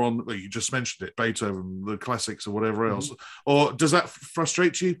concentrate more on, well, you just mentioned it, Beethoven, the classics or whatever else. Or does that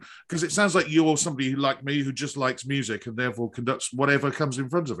frustrate you? Because it sounds like you're somebody like me who just likes music and therefore conducts whatever comes in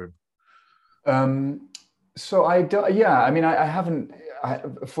front of him. So I haven't,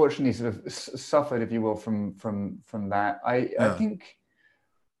 fortunately sort of suffered, if you will, from that. I think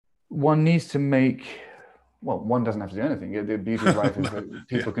one needs to one doesn't have to do anything. The beauty of life is that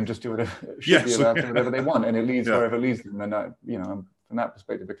people can just do whatever, be allowed to do whatever they want, and it leads wherever it leads them. And I'm, from that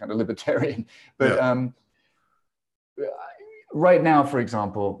perspective, a kind of libertarian. But right now, for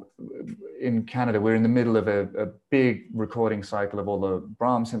example, in Canada, we're in the middle of a big recording cycle of all the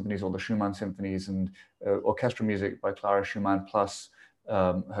Brahms symphonies, all the Schumann symphonies, and orchestral music by Clara Schumann, plus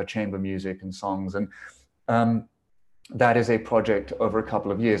her chamber music and songs. And that is a project over a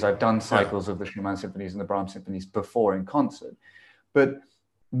couple of years. I've done cycles of the Schumann symphonies and the Brahms symphonies before in concert. But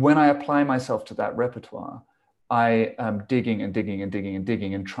when I apply myself to that repertoire, I am digging and digging and digging and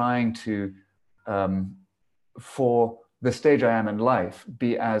digging and trying to, for the stage I am in life,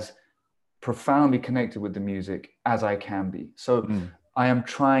 be as profoundly connected with the music as I can be. So I am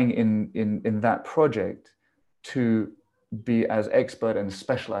trying in that project to be as expert and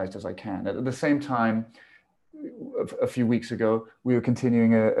specialized as I can. At the same time, a few weeks ago, we were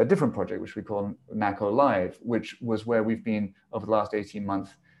continuing a different project, which we call NACO Live, which was where we've been over the last 18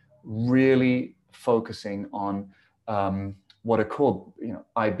 months, really focusing on what are called,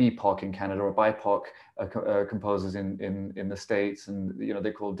 IBPOC in Canada, or BIPOC composers in the States, and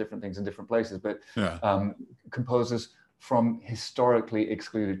they call different things in different places, but composers from historically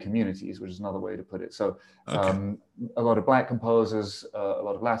excluded communities, which is another way to put it. So a lot of Black composers, a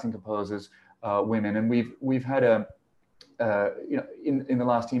lot of Latin composers, women, and we've had in the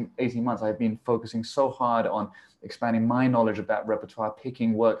last 18 months, I've been focusing so hard on expanding my knowledge of that repertoire,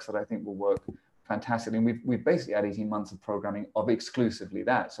 picking works that I think will work fantastically. And we've basically had 18 months of programming of exclusively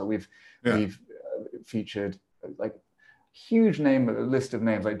that. So we've featured like huge list of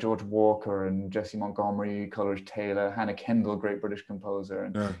names like George Walker and Jesse Montgomery, Coleridge Taylor, Hannah Kendall, great British composer,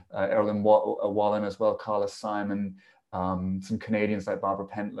 and Erilyn Wallen as well, Carlos Simon, some Canadians like Barbara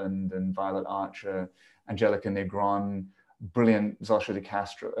Pentland and Violet Archer, Angelica Negron, brilliant Zosha de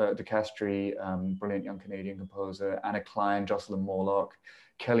Castri, brilliant young Canadian composer, Anna Klein, Jocelyn Morlock,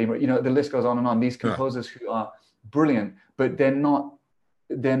 Kelly, the list goes on and on. These composers who are brilliant, but they're not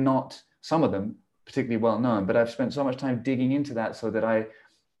some of them particularly well known, but I've spent so much time digging into that so that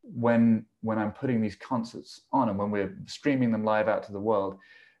when I'm putting these concerts on and when we're streaming them live out to the world,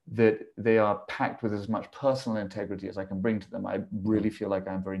 that they are packed with as much personal integrity as I can bring to them. I really feel like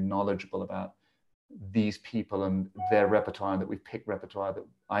I'm very knowledgeable about these people and their repertoire, and that we've picked repertoire that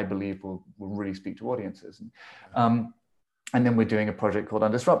I believe will really speak to audiences. And then we're doing a project called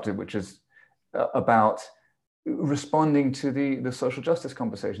Undisrupted, which is about responding to the social justice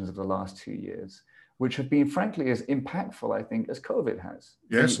conversations of the last 2 years, which have been, frankly, as impactful, I think, as COVID has.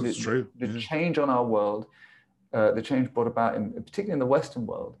 Yes, that's true. The change on our world, the change brought about, particularly in the Western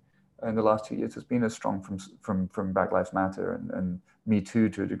world, in the last 2 years has been as strong from Black Lives Matter and Me Too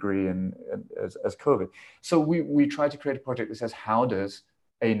to a degree, and as COVID. So we tried to create a project that says, how does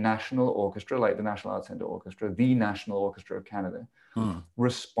a national orchestra like the National Arts Centre Orchestra, the National Orchestra of Canada,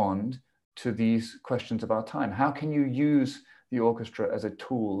 respond to these questions of our time? How can you use the orchestra as a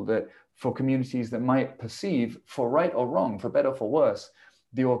tool that, for communities that might perceive, for right or wrong, for better or for worse,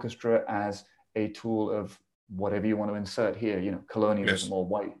 the orchestra as a tool of whatever you want to insert here, you know, colonialism, yes, or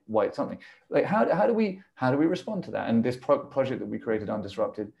white something. Like how do we respond to that? And this project that we created,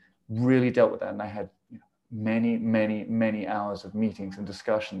 Undisrupted, really dealt with that. And I had, you know, many hours of meetings and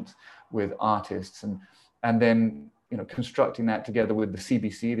discussions with artists, and then, you know, constructing that together with the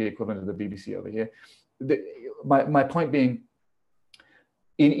CBC, the equivalent of the BBC over here. My point being,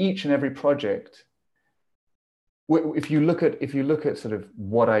 in each and every project, if you look at sort of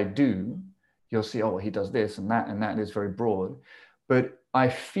what I do, you'll see, oh, well, he does this and that is very broad. But I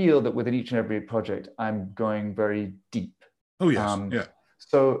feel that within each and every project, I'm going very deep. Oh, yes, yeah.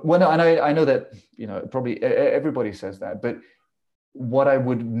 So, well, and I know that, you know, probably everybody says that, but what I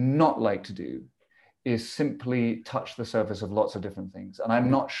would not like to do is simply touch the surface of lots of different things. And I'm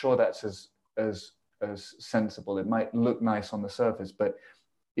not sure that's as sensible. It might look nice on the surface, but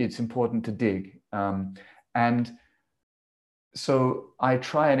it's important to dig. And so I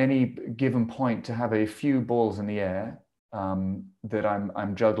try at any given point to have a few balls in the air that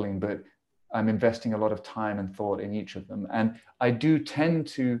I'm juggling, but I'm investing a lot of time and thought in each of them. And I do tend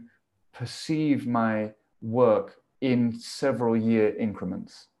to perceive my work in several year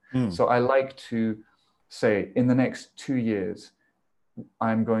increments. So I like to say, in the next 2 years,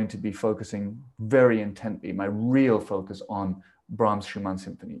 I'm going to be focusing very intently, my real focus, on Brahms Schumann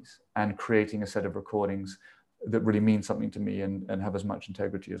symphonies and creating a set of recordings that really mean something to me and have as much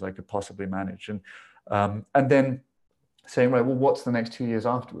integrity as I could possibly manage. And then saying, right, well, what's the next 2 years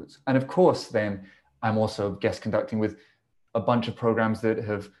afterwards? And of course, then I'm also guest conducting with a bunch of programs that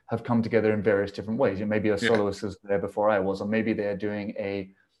have come together in various different ways. You know, maybe a soloist was there before I was, or maybe they're doing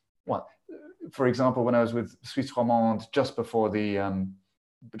for example, when I was with Suisse Romande just before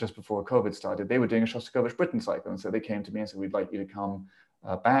COVID started, they were doing a Shostakovich Britain cycle. And so they came to me and said, we'd like you to come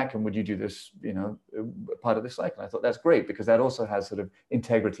back, and would you do this, you know, part of this cycle? I thought that's great, because that also has sort of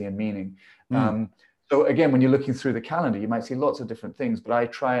integrity and meaning. So again, when you're looking through the calendar, you might see lots of different things, but I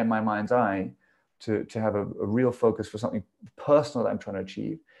try in my mind's eye to have a real focus for something personal that I'm trying to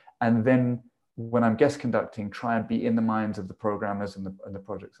achieve. And then when I'm guest conducting, try and be in the minds of the programmers and the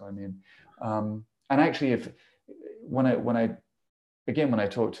projects I'm in. And actually, when I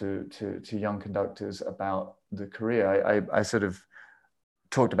talk to young conductors about the career, I sort of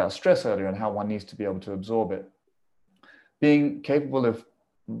talked about stress earlier and how one needs to be able to absorb it. Being capable of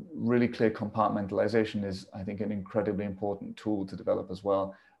really clear compartmentalization is, I think, an incredibly important tool to develop as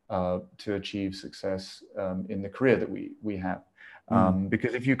well, to achieve success in the career that we have.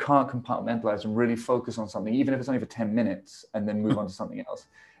 Because if you can't compartmentalize and really focus on something, even if it's only for 10 minutes, and then move on to something else,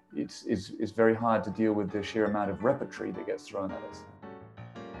 it's very hard to deal with the sheer amount of repertory that gets thrown at us.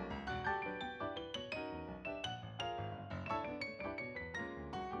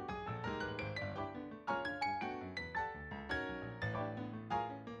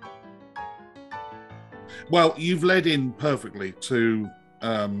 Well, you've led in perfectly to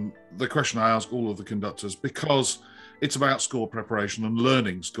the question I ask all of the conductors, because it's about score preparation and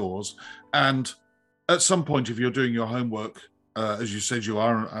learning scores. And at some point, if you're doing your homework, as you said you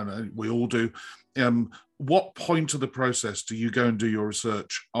are, and we all do, what point of the process do you go and do your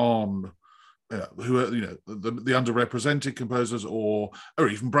research on who are, you know, the underrepresented composers, or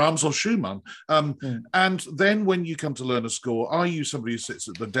even Brahms or Schumann? And then when you come to learn a score, are you somebody who sits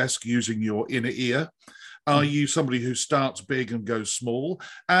at the desk using your inner ear? Are you somebody who starts big and goes small?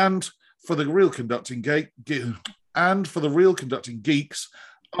 And for the real conducting geeks,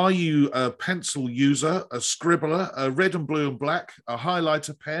 are you a pencil user, a scribbler, a red and blue and black, a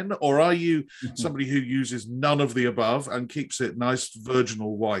highlighter pen, or are you somebody who uses none of the above and keeps it nice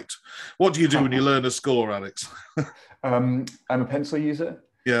virginal white? What do you do when you learn a score, Alex? I'm a pencil user.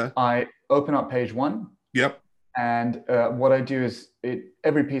 Yeah. I open up page 1. Yep. And what I do is,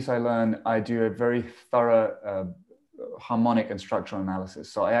 every piece I learn, I do a very thorough harmonic and structural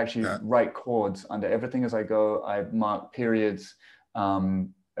analysis. So I actually write chords under everything as I go. I mark periods,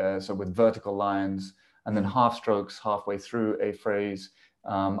 so with vertical lines, and then half strokes halfway through a phrase.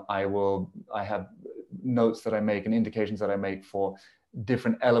 I have notes that I make and indications that I make for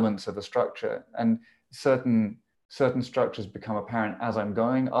different elements of the structure, and certain structures become apparent as I'm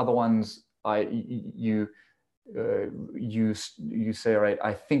going. Other ones, you say, all right,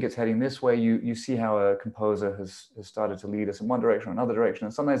 I think it's heading this way. You see how a composer has started to lead us in one direction or another direction.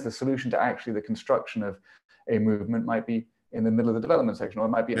 And sometimes the solution to actually the construction of a movement might be in the middle of the development section, or it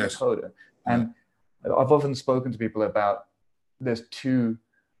might be in the coda. And I've often spoken to people about, there's two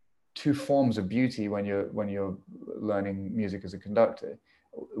forms of beauty when you're learning music as a conductor.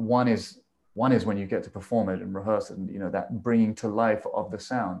 One is when you get to perform it and rehearse it, and that bringing to life of the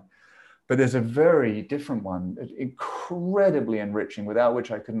sound. But there's a very different one, incredibly enriching, without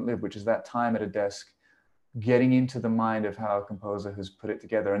which I couldn't live, which is that time at a desk, getting into the mind of how a composer has put it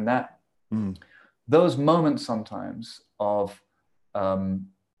together. And that those moments sometimes of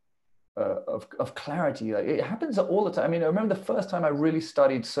clarity, like, it happens all the time. I mean, I remember the first time I really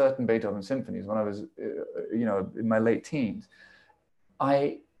studied certain Beethoven symphonies when I was, in my late teens.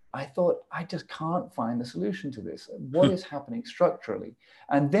 I thought, I just can't find the solution to this. What is happening structurally?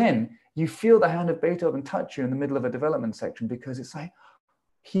 And then you feel the hand of Beethoven touch you in the middle of a development section, because it's like,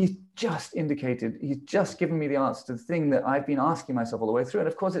 he's just given me the answer to the thing that I've been asking myself all the way through. And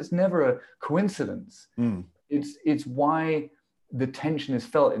of course, it's never a coincidence. It's why the tension is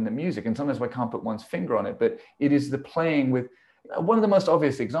felt in the music. And sometimes I can't put one's finger on it, but it is the playing with one of the most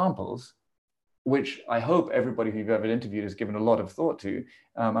obvious examples, which I hope everybody who you've ever interviewed has given a lot of thought to,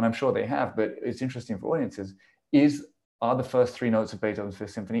 and I'm sure they have, but it's interesting for audiences, are the first 3 notes of Beethoven's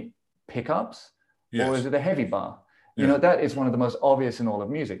Fifth Symphony pickups, or is it a heavy bar? That is one of the most obvious in all of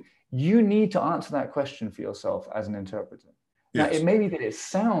music. You need to answer that question for yourself as an interpreter. Now, it may be that it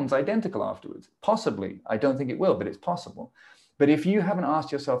sounds identical afterwards. Possibly. I don't think it will, but it's possible. But if you haven't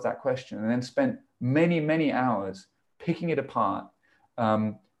asked yourself that question and then spent many, many hours picking it apart,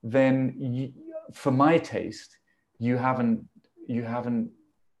 then for my taste, you haven't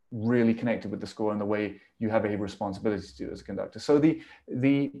really connected with the score in the way you have a responsibility to do as a conductor. So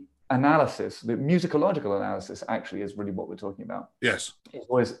the analysis, the musicological analysis, actually is really what we're talking about. Yes,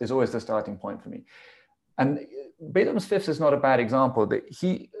 is always the starting point for me. And Beethoven's Fifths is not a bad example. That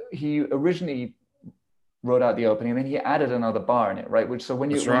he originally wrote out the opening, and then he added another bar in it, right? When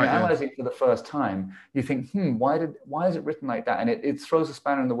you're analyzing it for the first time, you think, why is it written like that? And it throws a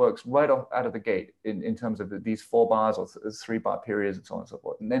spanner in the works right off out of the gate in terms of these 4 bars or 3 bar periods and so on and so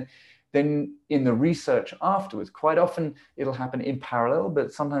forth. And then in the research afterwards, quite often it'll happen in parallel,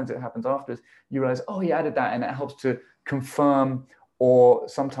 but sometimes it happens afterwards. You realize, oh, he added that, and that helps to confirm or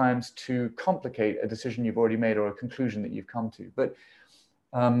sometimes to complicate a decision you've already made or a conclusion that you've come to. But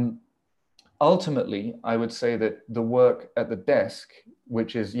ultimately, I would say that the work at the desk,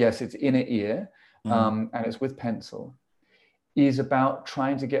 which is, yes, it's inner ear, and it's with pencil, is about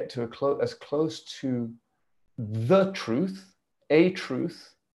trying to get to as close to the truth, a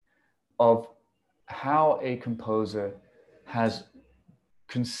truth of how a composer has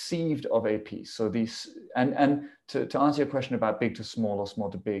conceived of a piece. So and to answer your question about big to small or small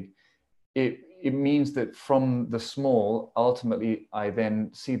to big, it means that from the small, ultimately, I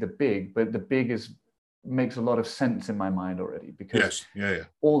then see the big, but the big makes a lot of sense in my mind already, because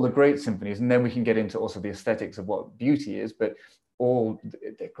all the great symphonies, and then we can get into also the aesthetics of what beauty is, but all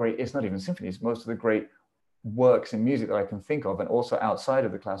the great, it's not even symphonies, most of the great works in music that I can think of, and also outside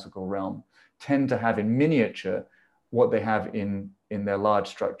of the classical realm, tend to have in miniature what they have in their large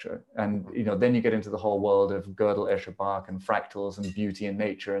structure. And then you get into the whole world of Gödel, Escher, Bach, and fractals and beauty and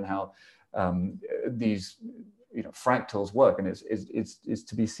nature, and how these fractals work, and it's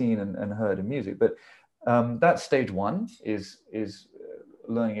to be seen and heard in music. But that's stage 1, is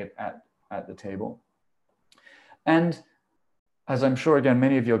learning it at the table. And as I'm sure, again,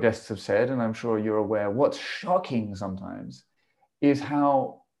 many of your guests have said, and I'm sure you're aware, what's shocking sometimes is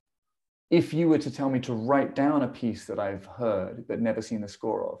how, if you were to tell me to write down a piece that I've heard but never seen the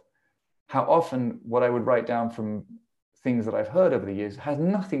score of, how often what I would write down from things that I've heard over the years has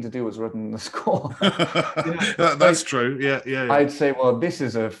nothing to do with what's written in the score. That's true. Yeah. I'd say, well, this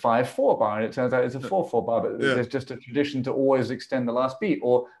is a 5/4 bar, and it turns out it's a 4/4 bar, but there's just a tradition to always extend the last beat.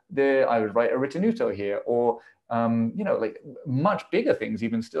 Or I would write a ritenuto here, or like much bigger things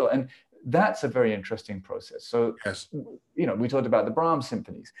even still. And that's a very interesting process. So, we talked about the Brahms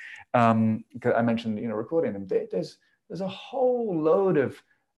symphonies. I mentioned, recording them. There's a whole load of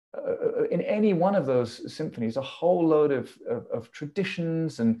in any one of those symphonies, a whole load of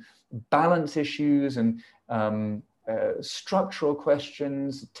traditions and balance issues and structural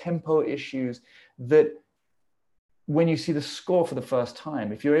questions, tempo issues that when you see the score for the first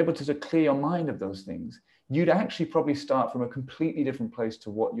time, if you're able to clear your mind of those things, you'd actually probably start from a completely different place to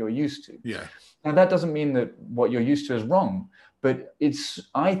what you're used to. Yeah. Now, that doesn't mean that what you're used to is wrong, but it's,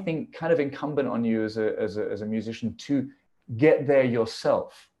 I think, kind of incumbent on you as a musician to get there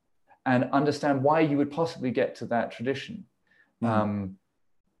yourself and understand why you would possibly get to that tradition.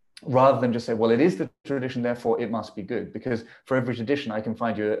 Rather than just say, well, it is the tradition, therefore it must be good. Because for every tradition, I can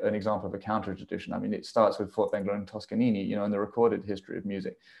find you an example of a counter tradition. I mean, it starts with Furtwängler and Toscanini, you know, in the recorded history of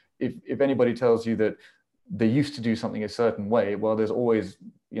music. If anybody tells you that they used to do something a certain way, well, there's always,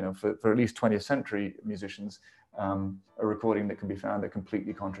 you know, for at least 20th century musicians, a recording that can be found that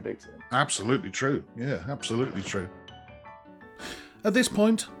completely contradicts it. Absolutely true. Yeah, absolutely true. At this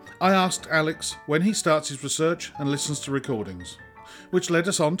point, I asked Alex when he starts his research and listens to recordings, which led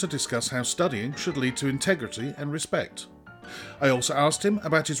us on to discuss how studying should lead to integrity and respect. I also asked him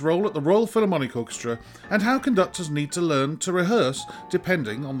about his role at the Royal Philharmonic Orchestra and how conductors need to learn to rehearse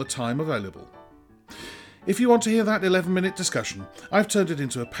depending on the time available. If you want to hear that 11-minute discussion, I've turned it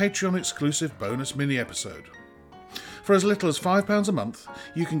into a Patreon-exclusive bonus mini-episode. For as little as £5 a month,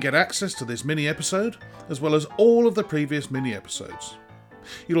 you can get access to this mini-episode, as well as all of the previous mini-episodes.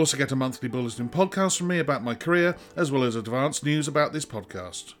 You'll also get a monthly bulletin podcast from me about my career, as well as advanced news about this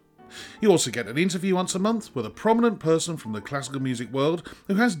podcast. You also get an interview once a month with a prominent person from the classical music world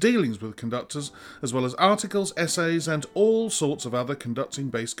who has dealings with conductors, as well as articles, essays, and all sorts of other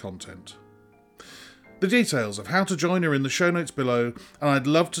conducting-based content. The details of how to join are in the show notes below, and I'd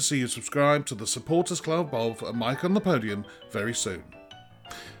love to see you subscribe to the Supporters Club of A Mic on the Podium very soon.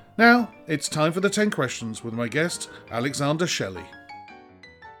 Now, it's time for the 10 questions with my guest, Alexander Shelley.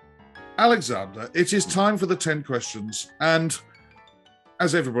 Alexander, it is time for the 10 questions, and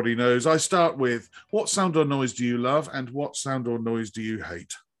as everybody knows, I start with, what sound or noise do you love, and what sound or noise do you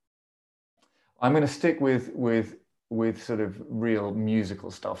hate? I'm going to stick with sort of real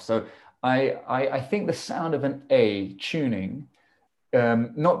musical stuff. So I think the sound of an A tuning,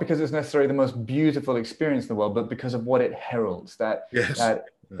 not because it's necessarily the most beautiful experience in the world, but because of what it heralds,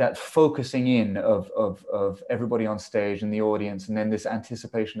 that focusing in of everybody on stage and the audience, and then this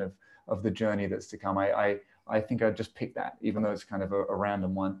anticipation of the journey that's to come. I think I'd just pick that, even though it's kind of a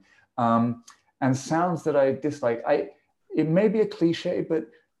random one. And sounds that I dislike, it may be a cliche, but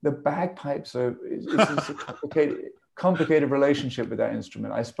the bagpipes it's a complicated relationship with that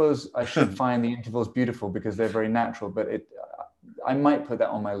instrument. I suppose I should find the intervals beautiful because they're very natural, but I might put that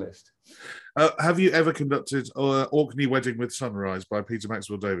on my list. Have you ever conducted Orkney Wedding with Sunrise by Peter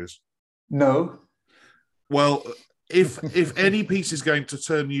Maxwell Davies? No. Well, if any piece is going to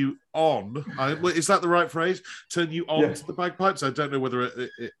turn you on, is that the right phrase? Turn you on to the bagpipes? I don't know whether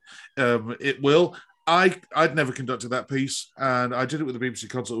it will. I'd never conducted that piece, and I did it with the BBC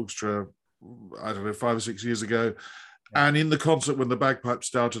Concert Orchestra, I don't know, 5 or 6 years ago. And in the concert, when the bagpipes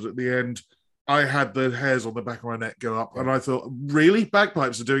started at the end, I had the hairs on the back of my neck go up, and I thought, really?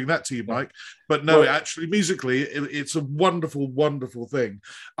 Bagpipes are doing that to you, Mike? But no, actually, musically, it's a wonderful, wonderful thing.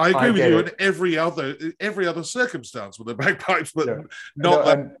 I agree with you in every other circumstance with the bagpipes, but not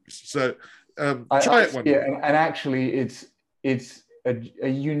that. So try it one day. And actually, it's a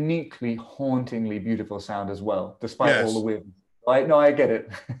uniquely, hauntingly beautiful sound as well, despite all the wind. No, I get it.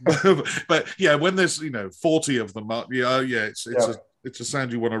 but yeah, when there's 40 of them, it's a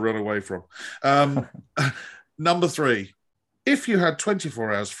sound you want to run away from. Number 3, if you had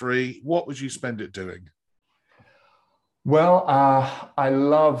 24 hours free, what would you spend it doing? Well, I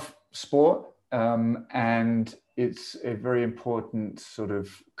love sport, and it's a very important sort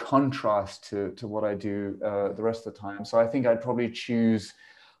of contrast to what I do the rest of the time. So I think I'd probably choose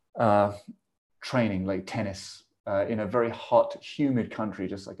training, like tennis. In a very hot, humid country,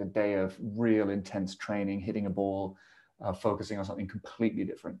 just like a day of real intense training, hitting a ball, focusing on something completely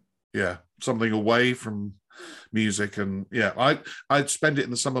different. Yeah, something away from music. And I'd spend it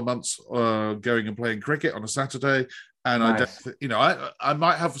in the summer months going and playing cricket on a Saturday. And nice. I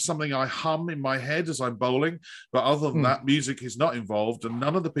might have something I hum in my head as I'm bowling, but other than that, music is not involved, and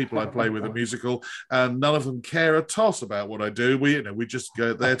none of the people I play with are musical, and none of them care a toss about what I do. We just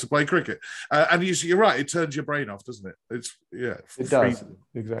go there to play cricket, and you're right, it turns your brain off, doesn't it? It does,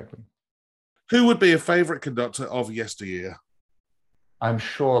 exactly. Who would be a favourite conductor of yesteryear? I'm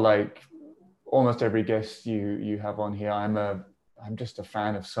sure, like almost every guest you have on here, I'm just a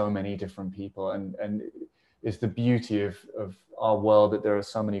fan of so many different people, and it's the beauty of our world that there are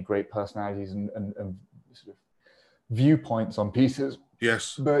so many great personalities and sort of viewpoints on pieces.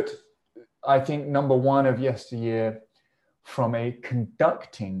 Yes. But I think number one of yesteryear, from a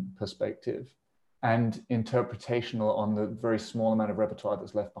conducting perspective and interpretational on the very small amount of repertoire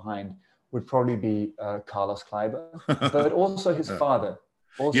that's left behind, would probably be Carlos Kleiber, but also his father.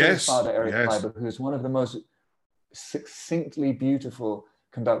 His father, Eric Kleiber, who's one of the most succinctly beautiful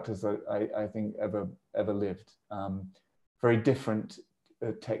conductors that I think ever lived. Very different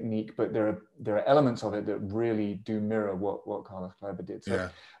technique, but there are elements of it that really do mirror what Carlos Kleiber did. So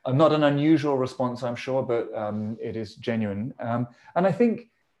not an unusual response, I'm sure, but it is genuine. And I think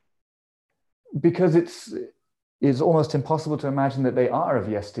because it's almost impossible to imagine that they are of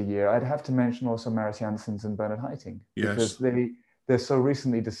yesteryear, I'd have to mention also Marius Jansons and Bernard Haitink, because they're so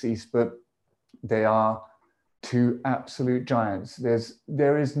recently deceased, but they are two absolute giants.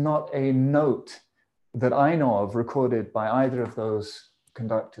 There is not a note that I know of recorded by either of those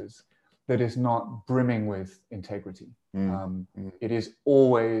conductors that is not brimming with integrity. It is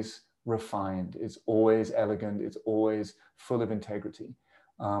always refined, it's always elegant, it's always full of integrity.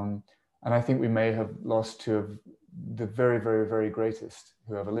 And I think we may have lost two of the very, very, very greatest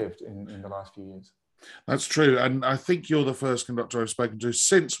who ever lived in the last few years. That's true. And I think you're the first conductor I've spoken to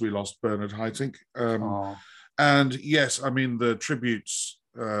since we lost Bernard Haitink. And yes, I mean, the tributes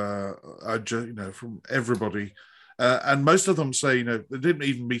are, from everybody. And most of them say, they didn't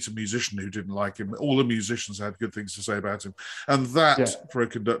even meet a musician who didn't like him. All the musicians had good things to say about him. And that, for a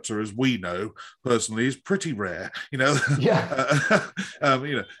conductor, as we know personally, is pretty rare. We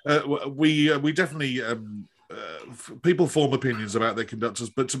definitely... people form opinions about their conductors,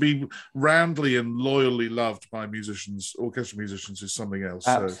 but to be roundly and loyally loved by musicians, orchestral musicians, is something else.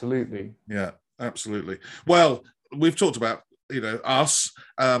 Absolutely. So, absolutely. Well, we've talked about, us,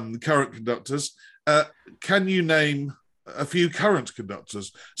 current conductors. Can you name a few current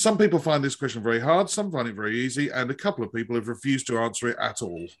conductors? Some people find this question very hard, some find it very easy, and a couple of people have refused to answer it at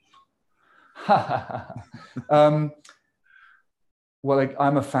all. Well,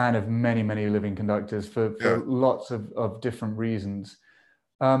 I'm a fan of many, many living conductors for lots of different reasons.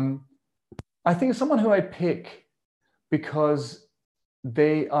 I think someone who I pick because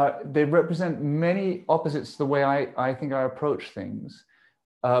they represent many opposites to the way I think I approach things,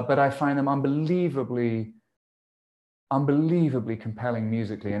 but I find them unbelievably compelling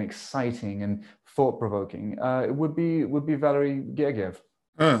musically and exciting and thought-provoking. It would be Valery Gergiev.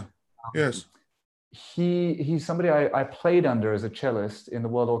 Yes. He's somebody I played under as a cellist in the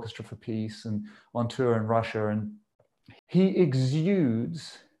World Orchestra for Peace and on tour in Russia, and he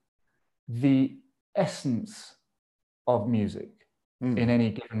exudes the essence of music in any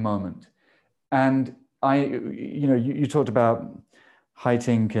given moment. And you talked about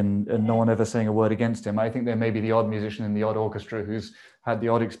Haitink and no one ever saying a word against him. I think there may be the odd musician in the odd orchestra who's had the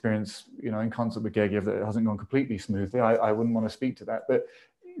odd experience, in concert with Gergiev that hasn't gone completely smoothly. I wouldn't want to speak to that, but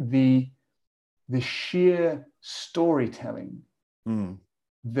the sheer storytelling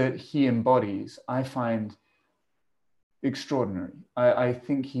that he embodies, I find extraordinary. I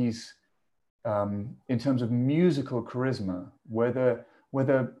think he's, in terms of musical charisma, whether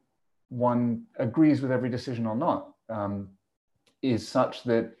one agrees with every decision or not, is such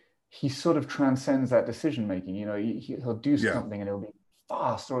that he sort of transcends that decision making. He'll do something and it'll be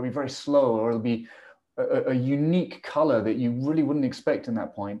fast, or it'll be very slow, or it'll be a unique color that you really wouldn't expect in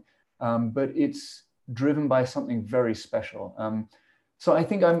that point. But it's driven by something very special. So I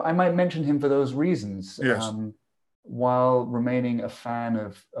think I might mention him for those reasons, while remaining a fan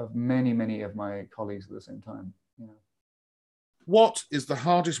of many, many of my colleagues at the same time. What is the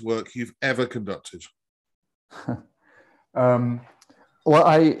hardest work you've ever conducted? Well,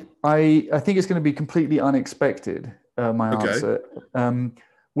 I think it's going to be completely unexpected, my answer,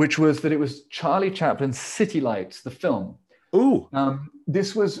 which was that it was Charlie Chaplin's City Lights, the film. Ooh.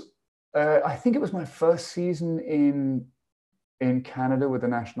 This was, I think it was my first season in Canada with the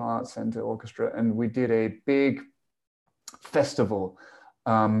National Arts Centre Orchestra, and we did a big festival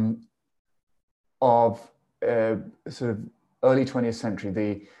of sort of early 20th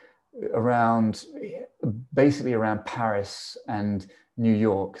century, basically around Paris and New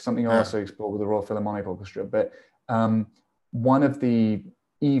York, something I also explored with the Royal Philharmonic Orchestra. But one of the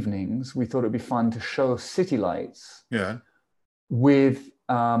evenings, we thought it'd be fun to show City Lights with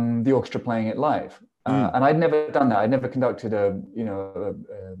the orchestra playing it live. And I'd never done that. I'd never conducted the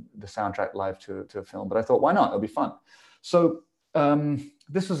soundtrack live to a film, but I thought, why not? It'll be fun. So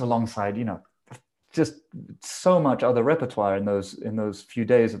this was alongside, just so much other repertoire in those few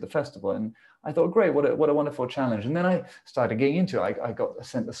days of the festival. And I thought, great, what a wonderful challenge. And then I started getting into it. I got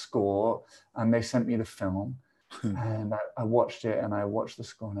sent the score, and they sent me the film, and I watched it, and I watched the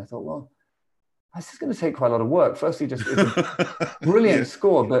score, and I thought, well, this is going to take quite a lot of work. Firstly, just it's a brilliant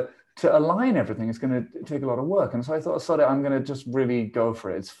score, but to align everything is going to take a lot of work. And so I thought, sorry, I'm going to just really go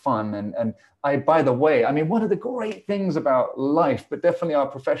for it. It's fun. And I, by the way, I mean, one of the great things about life, but definitely our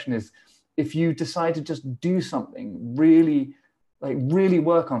profession, is if you decide to just do something, really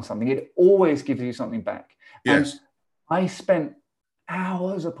work on something, it always gives you something back. Yes. And I spent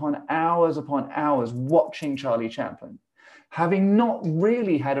hours upon hours upon hours watching Charlie Chaplin, having not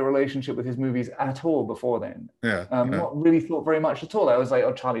really had a relationship with his movies at all before then. Not really thought very much at all. I was like,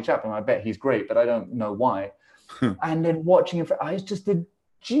 oh, Charlie Chaplin, I bet he's great, but I don't know why. And then watching him, I was just the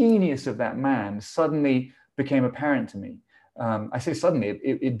genius of that man suddenly became apparent to me. I say suddenly,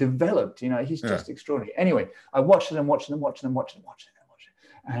 it developed, you know, he's just extraordinary. Anyway, I watched it and watched it and watched it and watched it and watched it and watched it.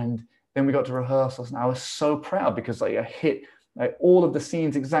 And then we got to rehearsals, and I was so proud because like I hit all of the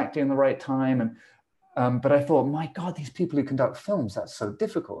scenes exactly in the right time. And but I thought, my God, these people who conduct films, that's so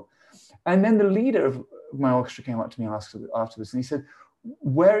difficult. And then the leader of my orchestra came up to me afterwards, and he said,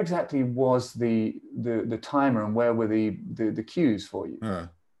 where exactly was the timer, and where were the cues for you?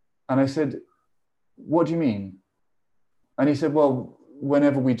 And I said, what do you mean? And he said, well,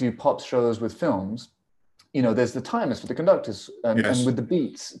 whenever we do pop shows with films, you know, there's the timers for the conductors and with the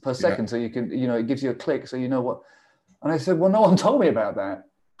beats per second. So you can, you know, it gives you a click so you know what. And I said, well, no one told me about that.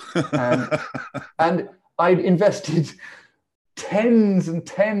 And I'd invested tens and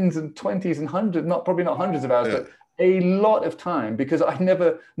 20s and hundreds, probably not hundreds of hours, but a lot of time, because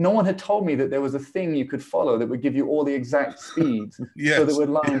no one had told me that there was a thing you could follow that would give you all the exact speeds so that would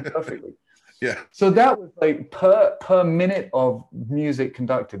line perfectly. So that was like per minute of music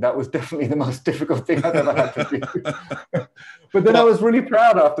conducted. That was definitely the most difficult thing I've ever had to do. But then I was really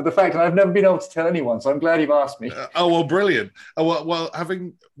proud after the fact, and I've never been able to tell anyone. So I'm glad you've asked me. Brilliant.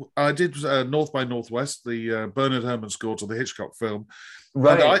 I did North by Northwest, the Bernard Herrmann score to the Hitchcock film.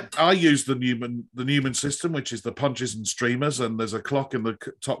 Right. And I used the Newman system, which is the punches and streamers, and there's a clock in the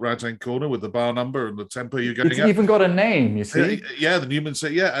top right-hand corner with the bar number and the tempo you're going at. It's even got a name, you see. The Newman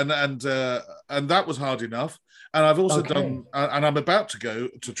set, and that was hard enough. And I've also done, and I'm about to go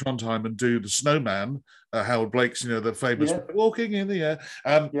to Trondheim and do the Snowman, Howard Blake's, you know, the famous Walking in the Air.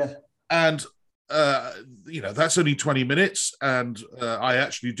 And you know, that's only 20 minutes, and I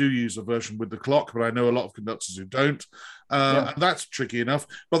actually do use a version with the clock, but I know a lot of conductors who don't. And that's tricky enough.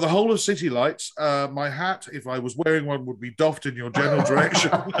 But the whole of City Lights, my hat, if I was wearing one, would be doffed in your general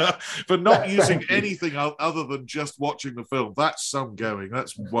direction for not using anything other than just watching the film. That's some going.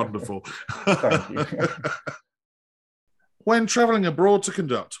 That's wonderful. Thank you. When traveling abroad to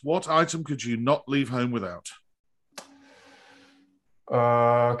conduct, what item could you not leave home without?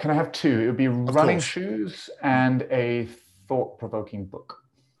 Can I have two? It would be running shoes and a thought-provoking book.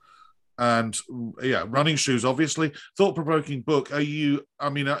 And running shoes, obviously. Thought-provoking book. You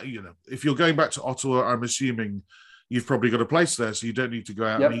know, if you're going back to Ottawa, I'm assuming you've probably got a place there, so you don't need to go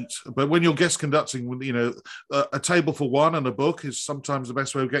out and eat. But when you're guest conducting, you know, a table for one and a book is sometimes the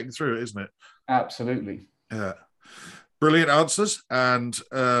best way of getting through it, isn't it? Absolutely. Yeah. Brilliant answers. And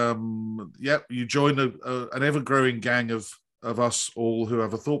you join an ever-growing gang of us all who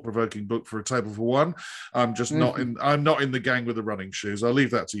have a thought-provoking book for a table for one. I'm just not in. I'm not in the gang with the running shoes. I'll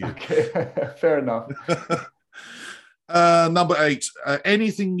leave that to you. Okay, fair enough. Number 8.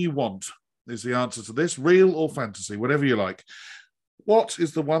 Anything you want is the answer to this. Real or fantasy, whatever you like. What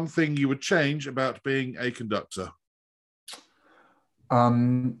is the one thing you would change about being a conductor?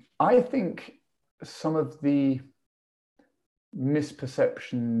 I think some of the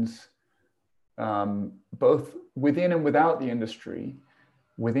misperceptions, both within and without the industry,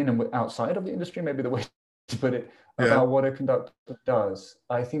 within and outside of the industry, maybe the way to put it, about what a conductor does.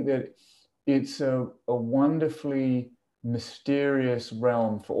 I think that it's a wonderfully mysterious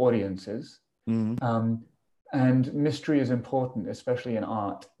realm for audiences. And mystery is important, especially in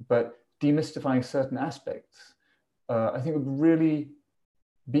art, but demystifying certain aspects, I think would really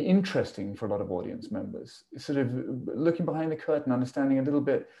be interesting for a lot of audience members. Sort of looking behind the curtain, understanding a little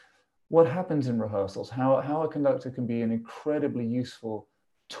bit what happens in rehearsals, how a conductor can be an incredibly useful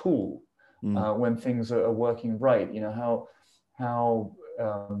tool when things are working right. You know, how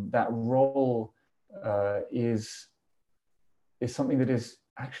that role is something that is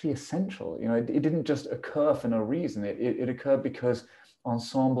actually essential. You know, it didn't just occur for no reason. It occurred because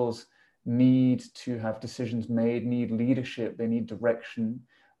ensembles need to have decisions made, need leadership, they need direction.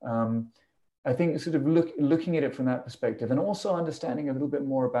 I think sort of looking at it from that perspective, and also understanding a little bit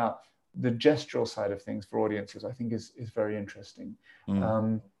more about the gestural side of things for audiences, I think is very interesting.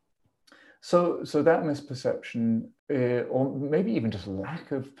 So that misperception, or maybe even just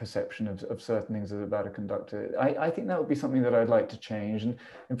lack of perception of certain things about a conductor, I think that would be something that I'd like to change. And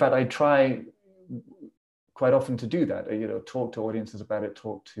in fact, I try quite often to do that. Talk to audiences about it,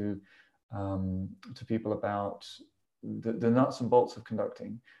 talk to people about the nuts and bolts of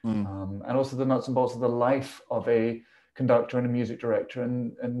conducting, and also the nuts and bolts of the life of a conductor and a music director,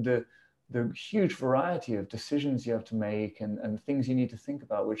 and the huge variety of decisions you have to make and things you need to think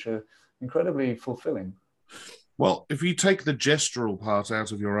about, which are incredibly fulfilling. Well, if you take the gestural part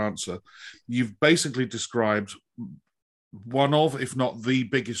out of your answer, you've basically described one of, if not the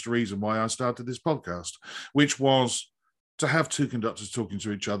biggest reason why I started this podcast, which was to have two conductors talking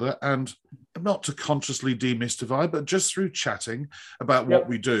to each other, and not to consciously demystify, but just through chatting about what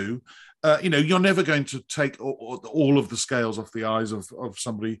we do. You're never going to take all of the scales off the eyes of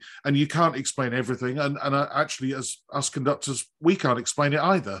somebody, and you can't explain everything. And actually, as us conductors, we can't explain it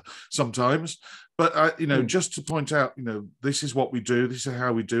either sometimes. But, just to point out, this is what we do. This is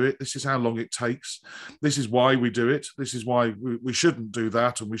how we do it. This is how long it takes. This is why we do it. This is why we shouldn't do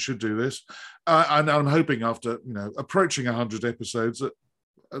that and we should do this. And I'm hoping after, approaching 100 episodes that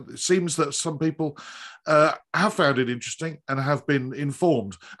it seems that some people have found it interesting and have been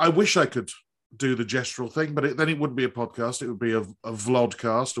informed. I wish I could do the gestural thing, but then it wouldn't be a podcast. It would be a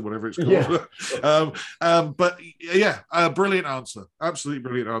vlogcast or whatever it's called. But yeah, a brilliant answer. Absolutely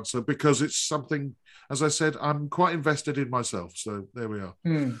brilliant answer, because it's something, as I said, I'm quite invested in myself. So there we are.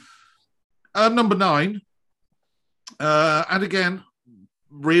 Number 9, and again,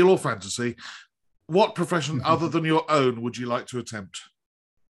 real or fantasy, what profession other than your own would you like to attempt?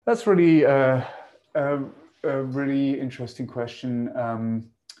 That's really a really interesting question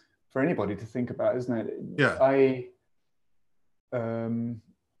for anybody to think about, isn't it? Yeah.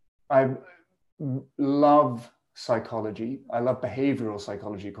 I love psychology. I love behavioral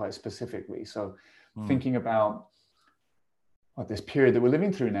psychology quite specifically. So thinking about this period that we're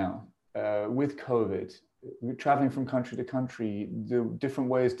living through now with COVID, we're traveling from country to country, the different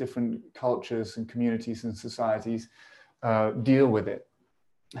ways different cultures and communities and societies deal with it,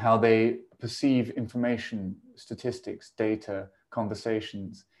 how they perceive information, statistics, data,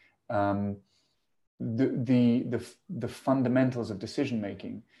 conversations, the fundamentals of decision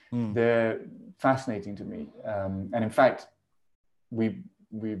making. They're fascinating to me, and in fact, quite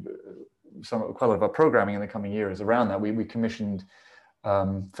a lot of our programming in the coming year is around that. We commissioned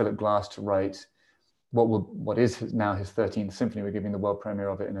Philip Glass to write what is now his 13th symphony. We're giving the world premiere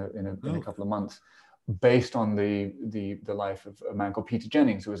of it in a couple of months, based on the life of a man called Peter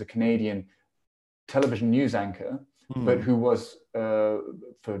Jennings, who was a Canadian television news anchor, but who was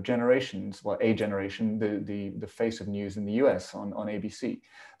for generations, a generation, the face of news in the US on ABC.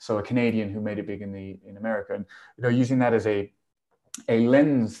 So a Canadian who made it big in America, and using that as a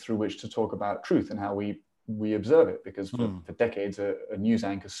lens through which to talk about truth and how we observe it, because for decades a news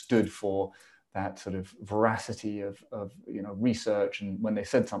anchor stood for that sort of veracity of research, and when they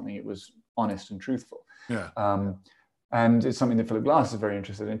said something, it was honest and truthful. And it's something that Philip Glass is very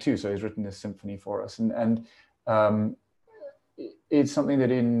interested in too. So he's written this symphony for us, and it's something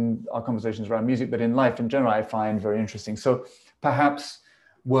that in our conversations around music, but in life in general, I find very interesting. So perhaps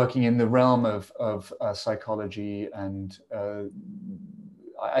working in the realm of psychology, and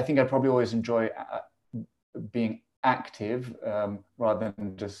I think I'd probably always enjoy being active rather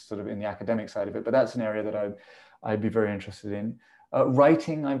than just sort of in the academic side of it. But that's an area that I'd be very interested in.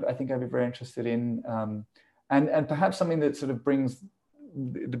 Writing, I think I'd be very interested in, and perhaps something that sort of brings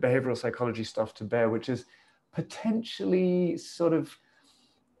the behavioral psychology stuff to bear, which is potentially sort of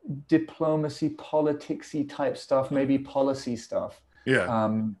diplomacy, politicsy type stuff, maybe policy stuff.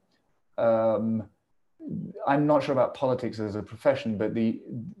 I'm not sure about politics as a profession, but the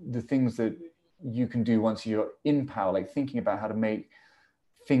things that you can do once you're in power, like thinking about how to make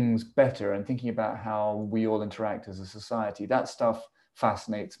things better and thinking about how we all interact as a society, that stuff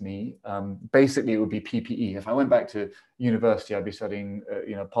fascinates me. Basically, it would be PPE. If I went back to university, I'd be studying,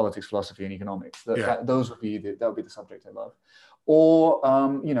 politics, philosophy, and economics. Those would be that would be the subject I love. Or,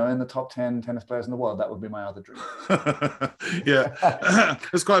 in the top 10 tennis players in the world, that would be my other dream.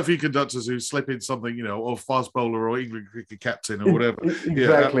 There's quite a few conductors who slip in something, or fast bowler or England cricket captain or whatever.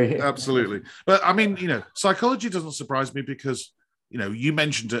 Exactly. Yeah, absolutely. But I mean, psychology doesn't surprise me because, you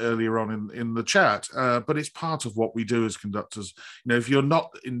mentioned it earlier on in the chat, but it's part of what we do as conductors. If you're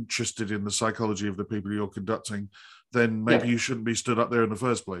not interested in the psychology of the people you're conducting, then maybe you shouldn't be stood up there in the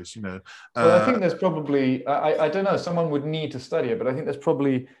first place, Well, I think there's probably, I don't know, someone would need to study it, but I think there's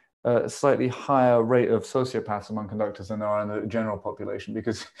probably a slightly higher rate of sociopaths among conductors than there are in the general population,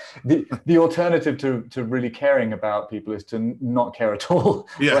 because the alternative to really caring about people is to not care at all,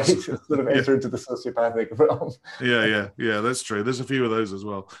 right? To sort of enter into the sociopathic realm. Yeah, that's true. There's a few of those as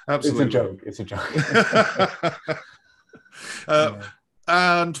well. Absolutely. It's a joke.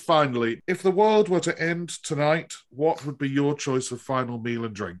 And finally, if the world were to end tonight, what would be your choice of final meal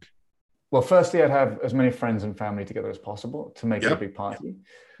and drink? Well, firstly, I'd have as many friends and family together as possible to make it a big party.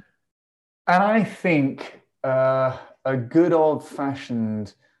 And I think a good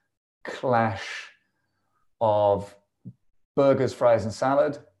old-fashioned clash of burgers, fries, and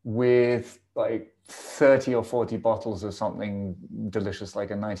salad with like 30 or 40 bottles of something delicious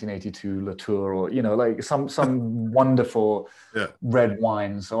like a 1982 Latour, or like some wonderful red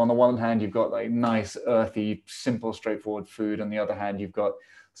wine. So on the one hand, you've got like nice, earthy, simple, straightforward food. On the other hand, you've got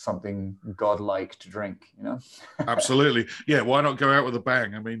something godlike to drink, Absolutely. Yeah, why not go out with a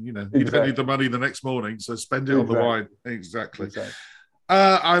bang? I mean, you don't need the money the next morning, so spend it on the wine. Exactly.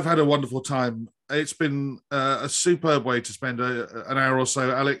 I've had a wonderful time. It's been a superb way to spend an hour or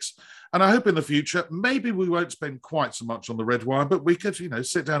so, Alex. And I hope in the future, maybe we won't spend quite so much on the red wine, but we could,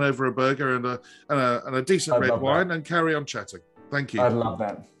 sit down over a burger and a decent red wine and carry on chatting. Thank you. I'd love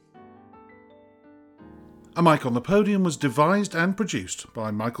that. A Mic on the Podium was devised and produced by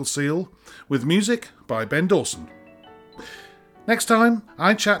Michael Seal, with music by Ben Dawson. Next time,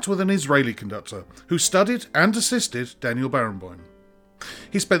 I chat with an Israeli conductor who studied and assisted Daniel Barenboim.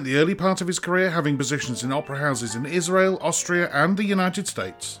 He spent the early part of his career having positions in opera houses in Israel, Austria and the United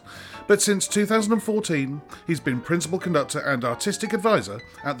States. But since 2014, he's been principal conductor and artistic advisor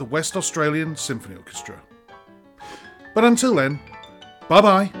at the West Australian Symphony Orchestra. But until then,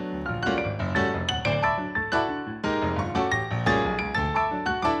 bye-bye.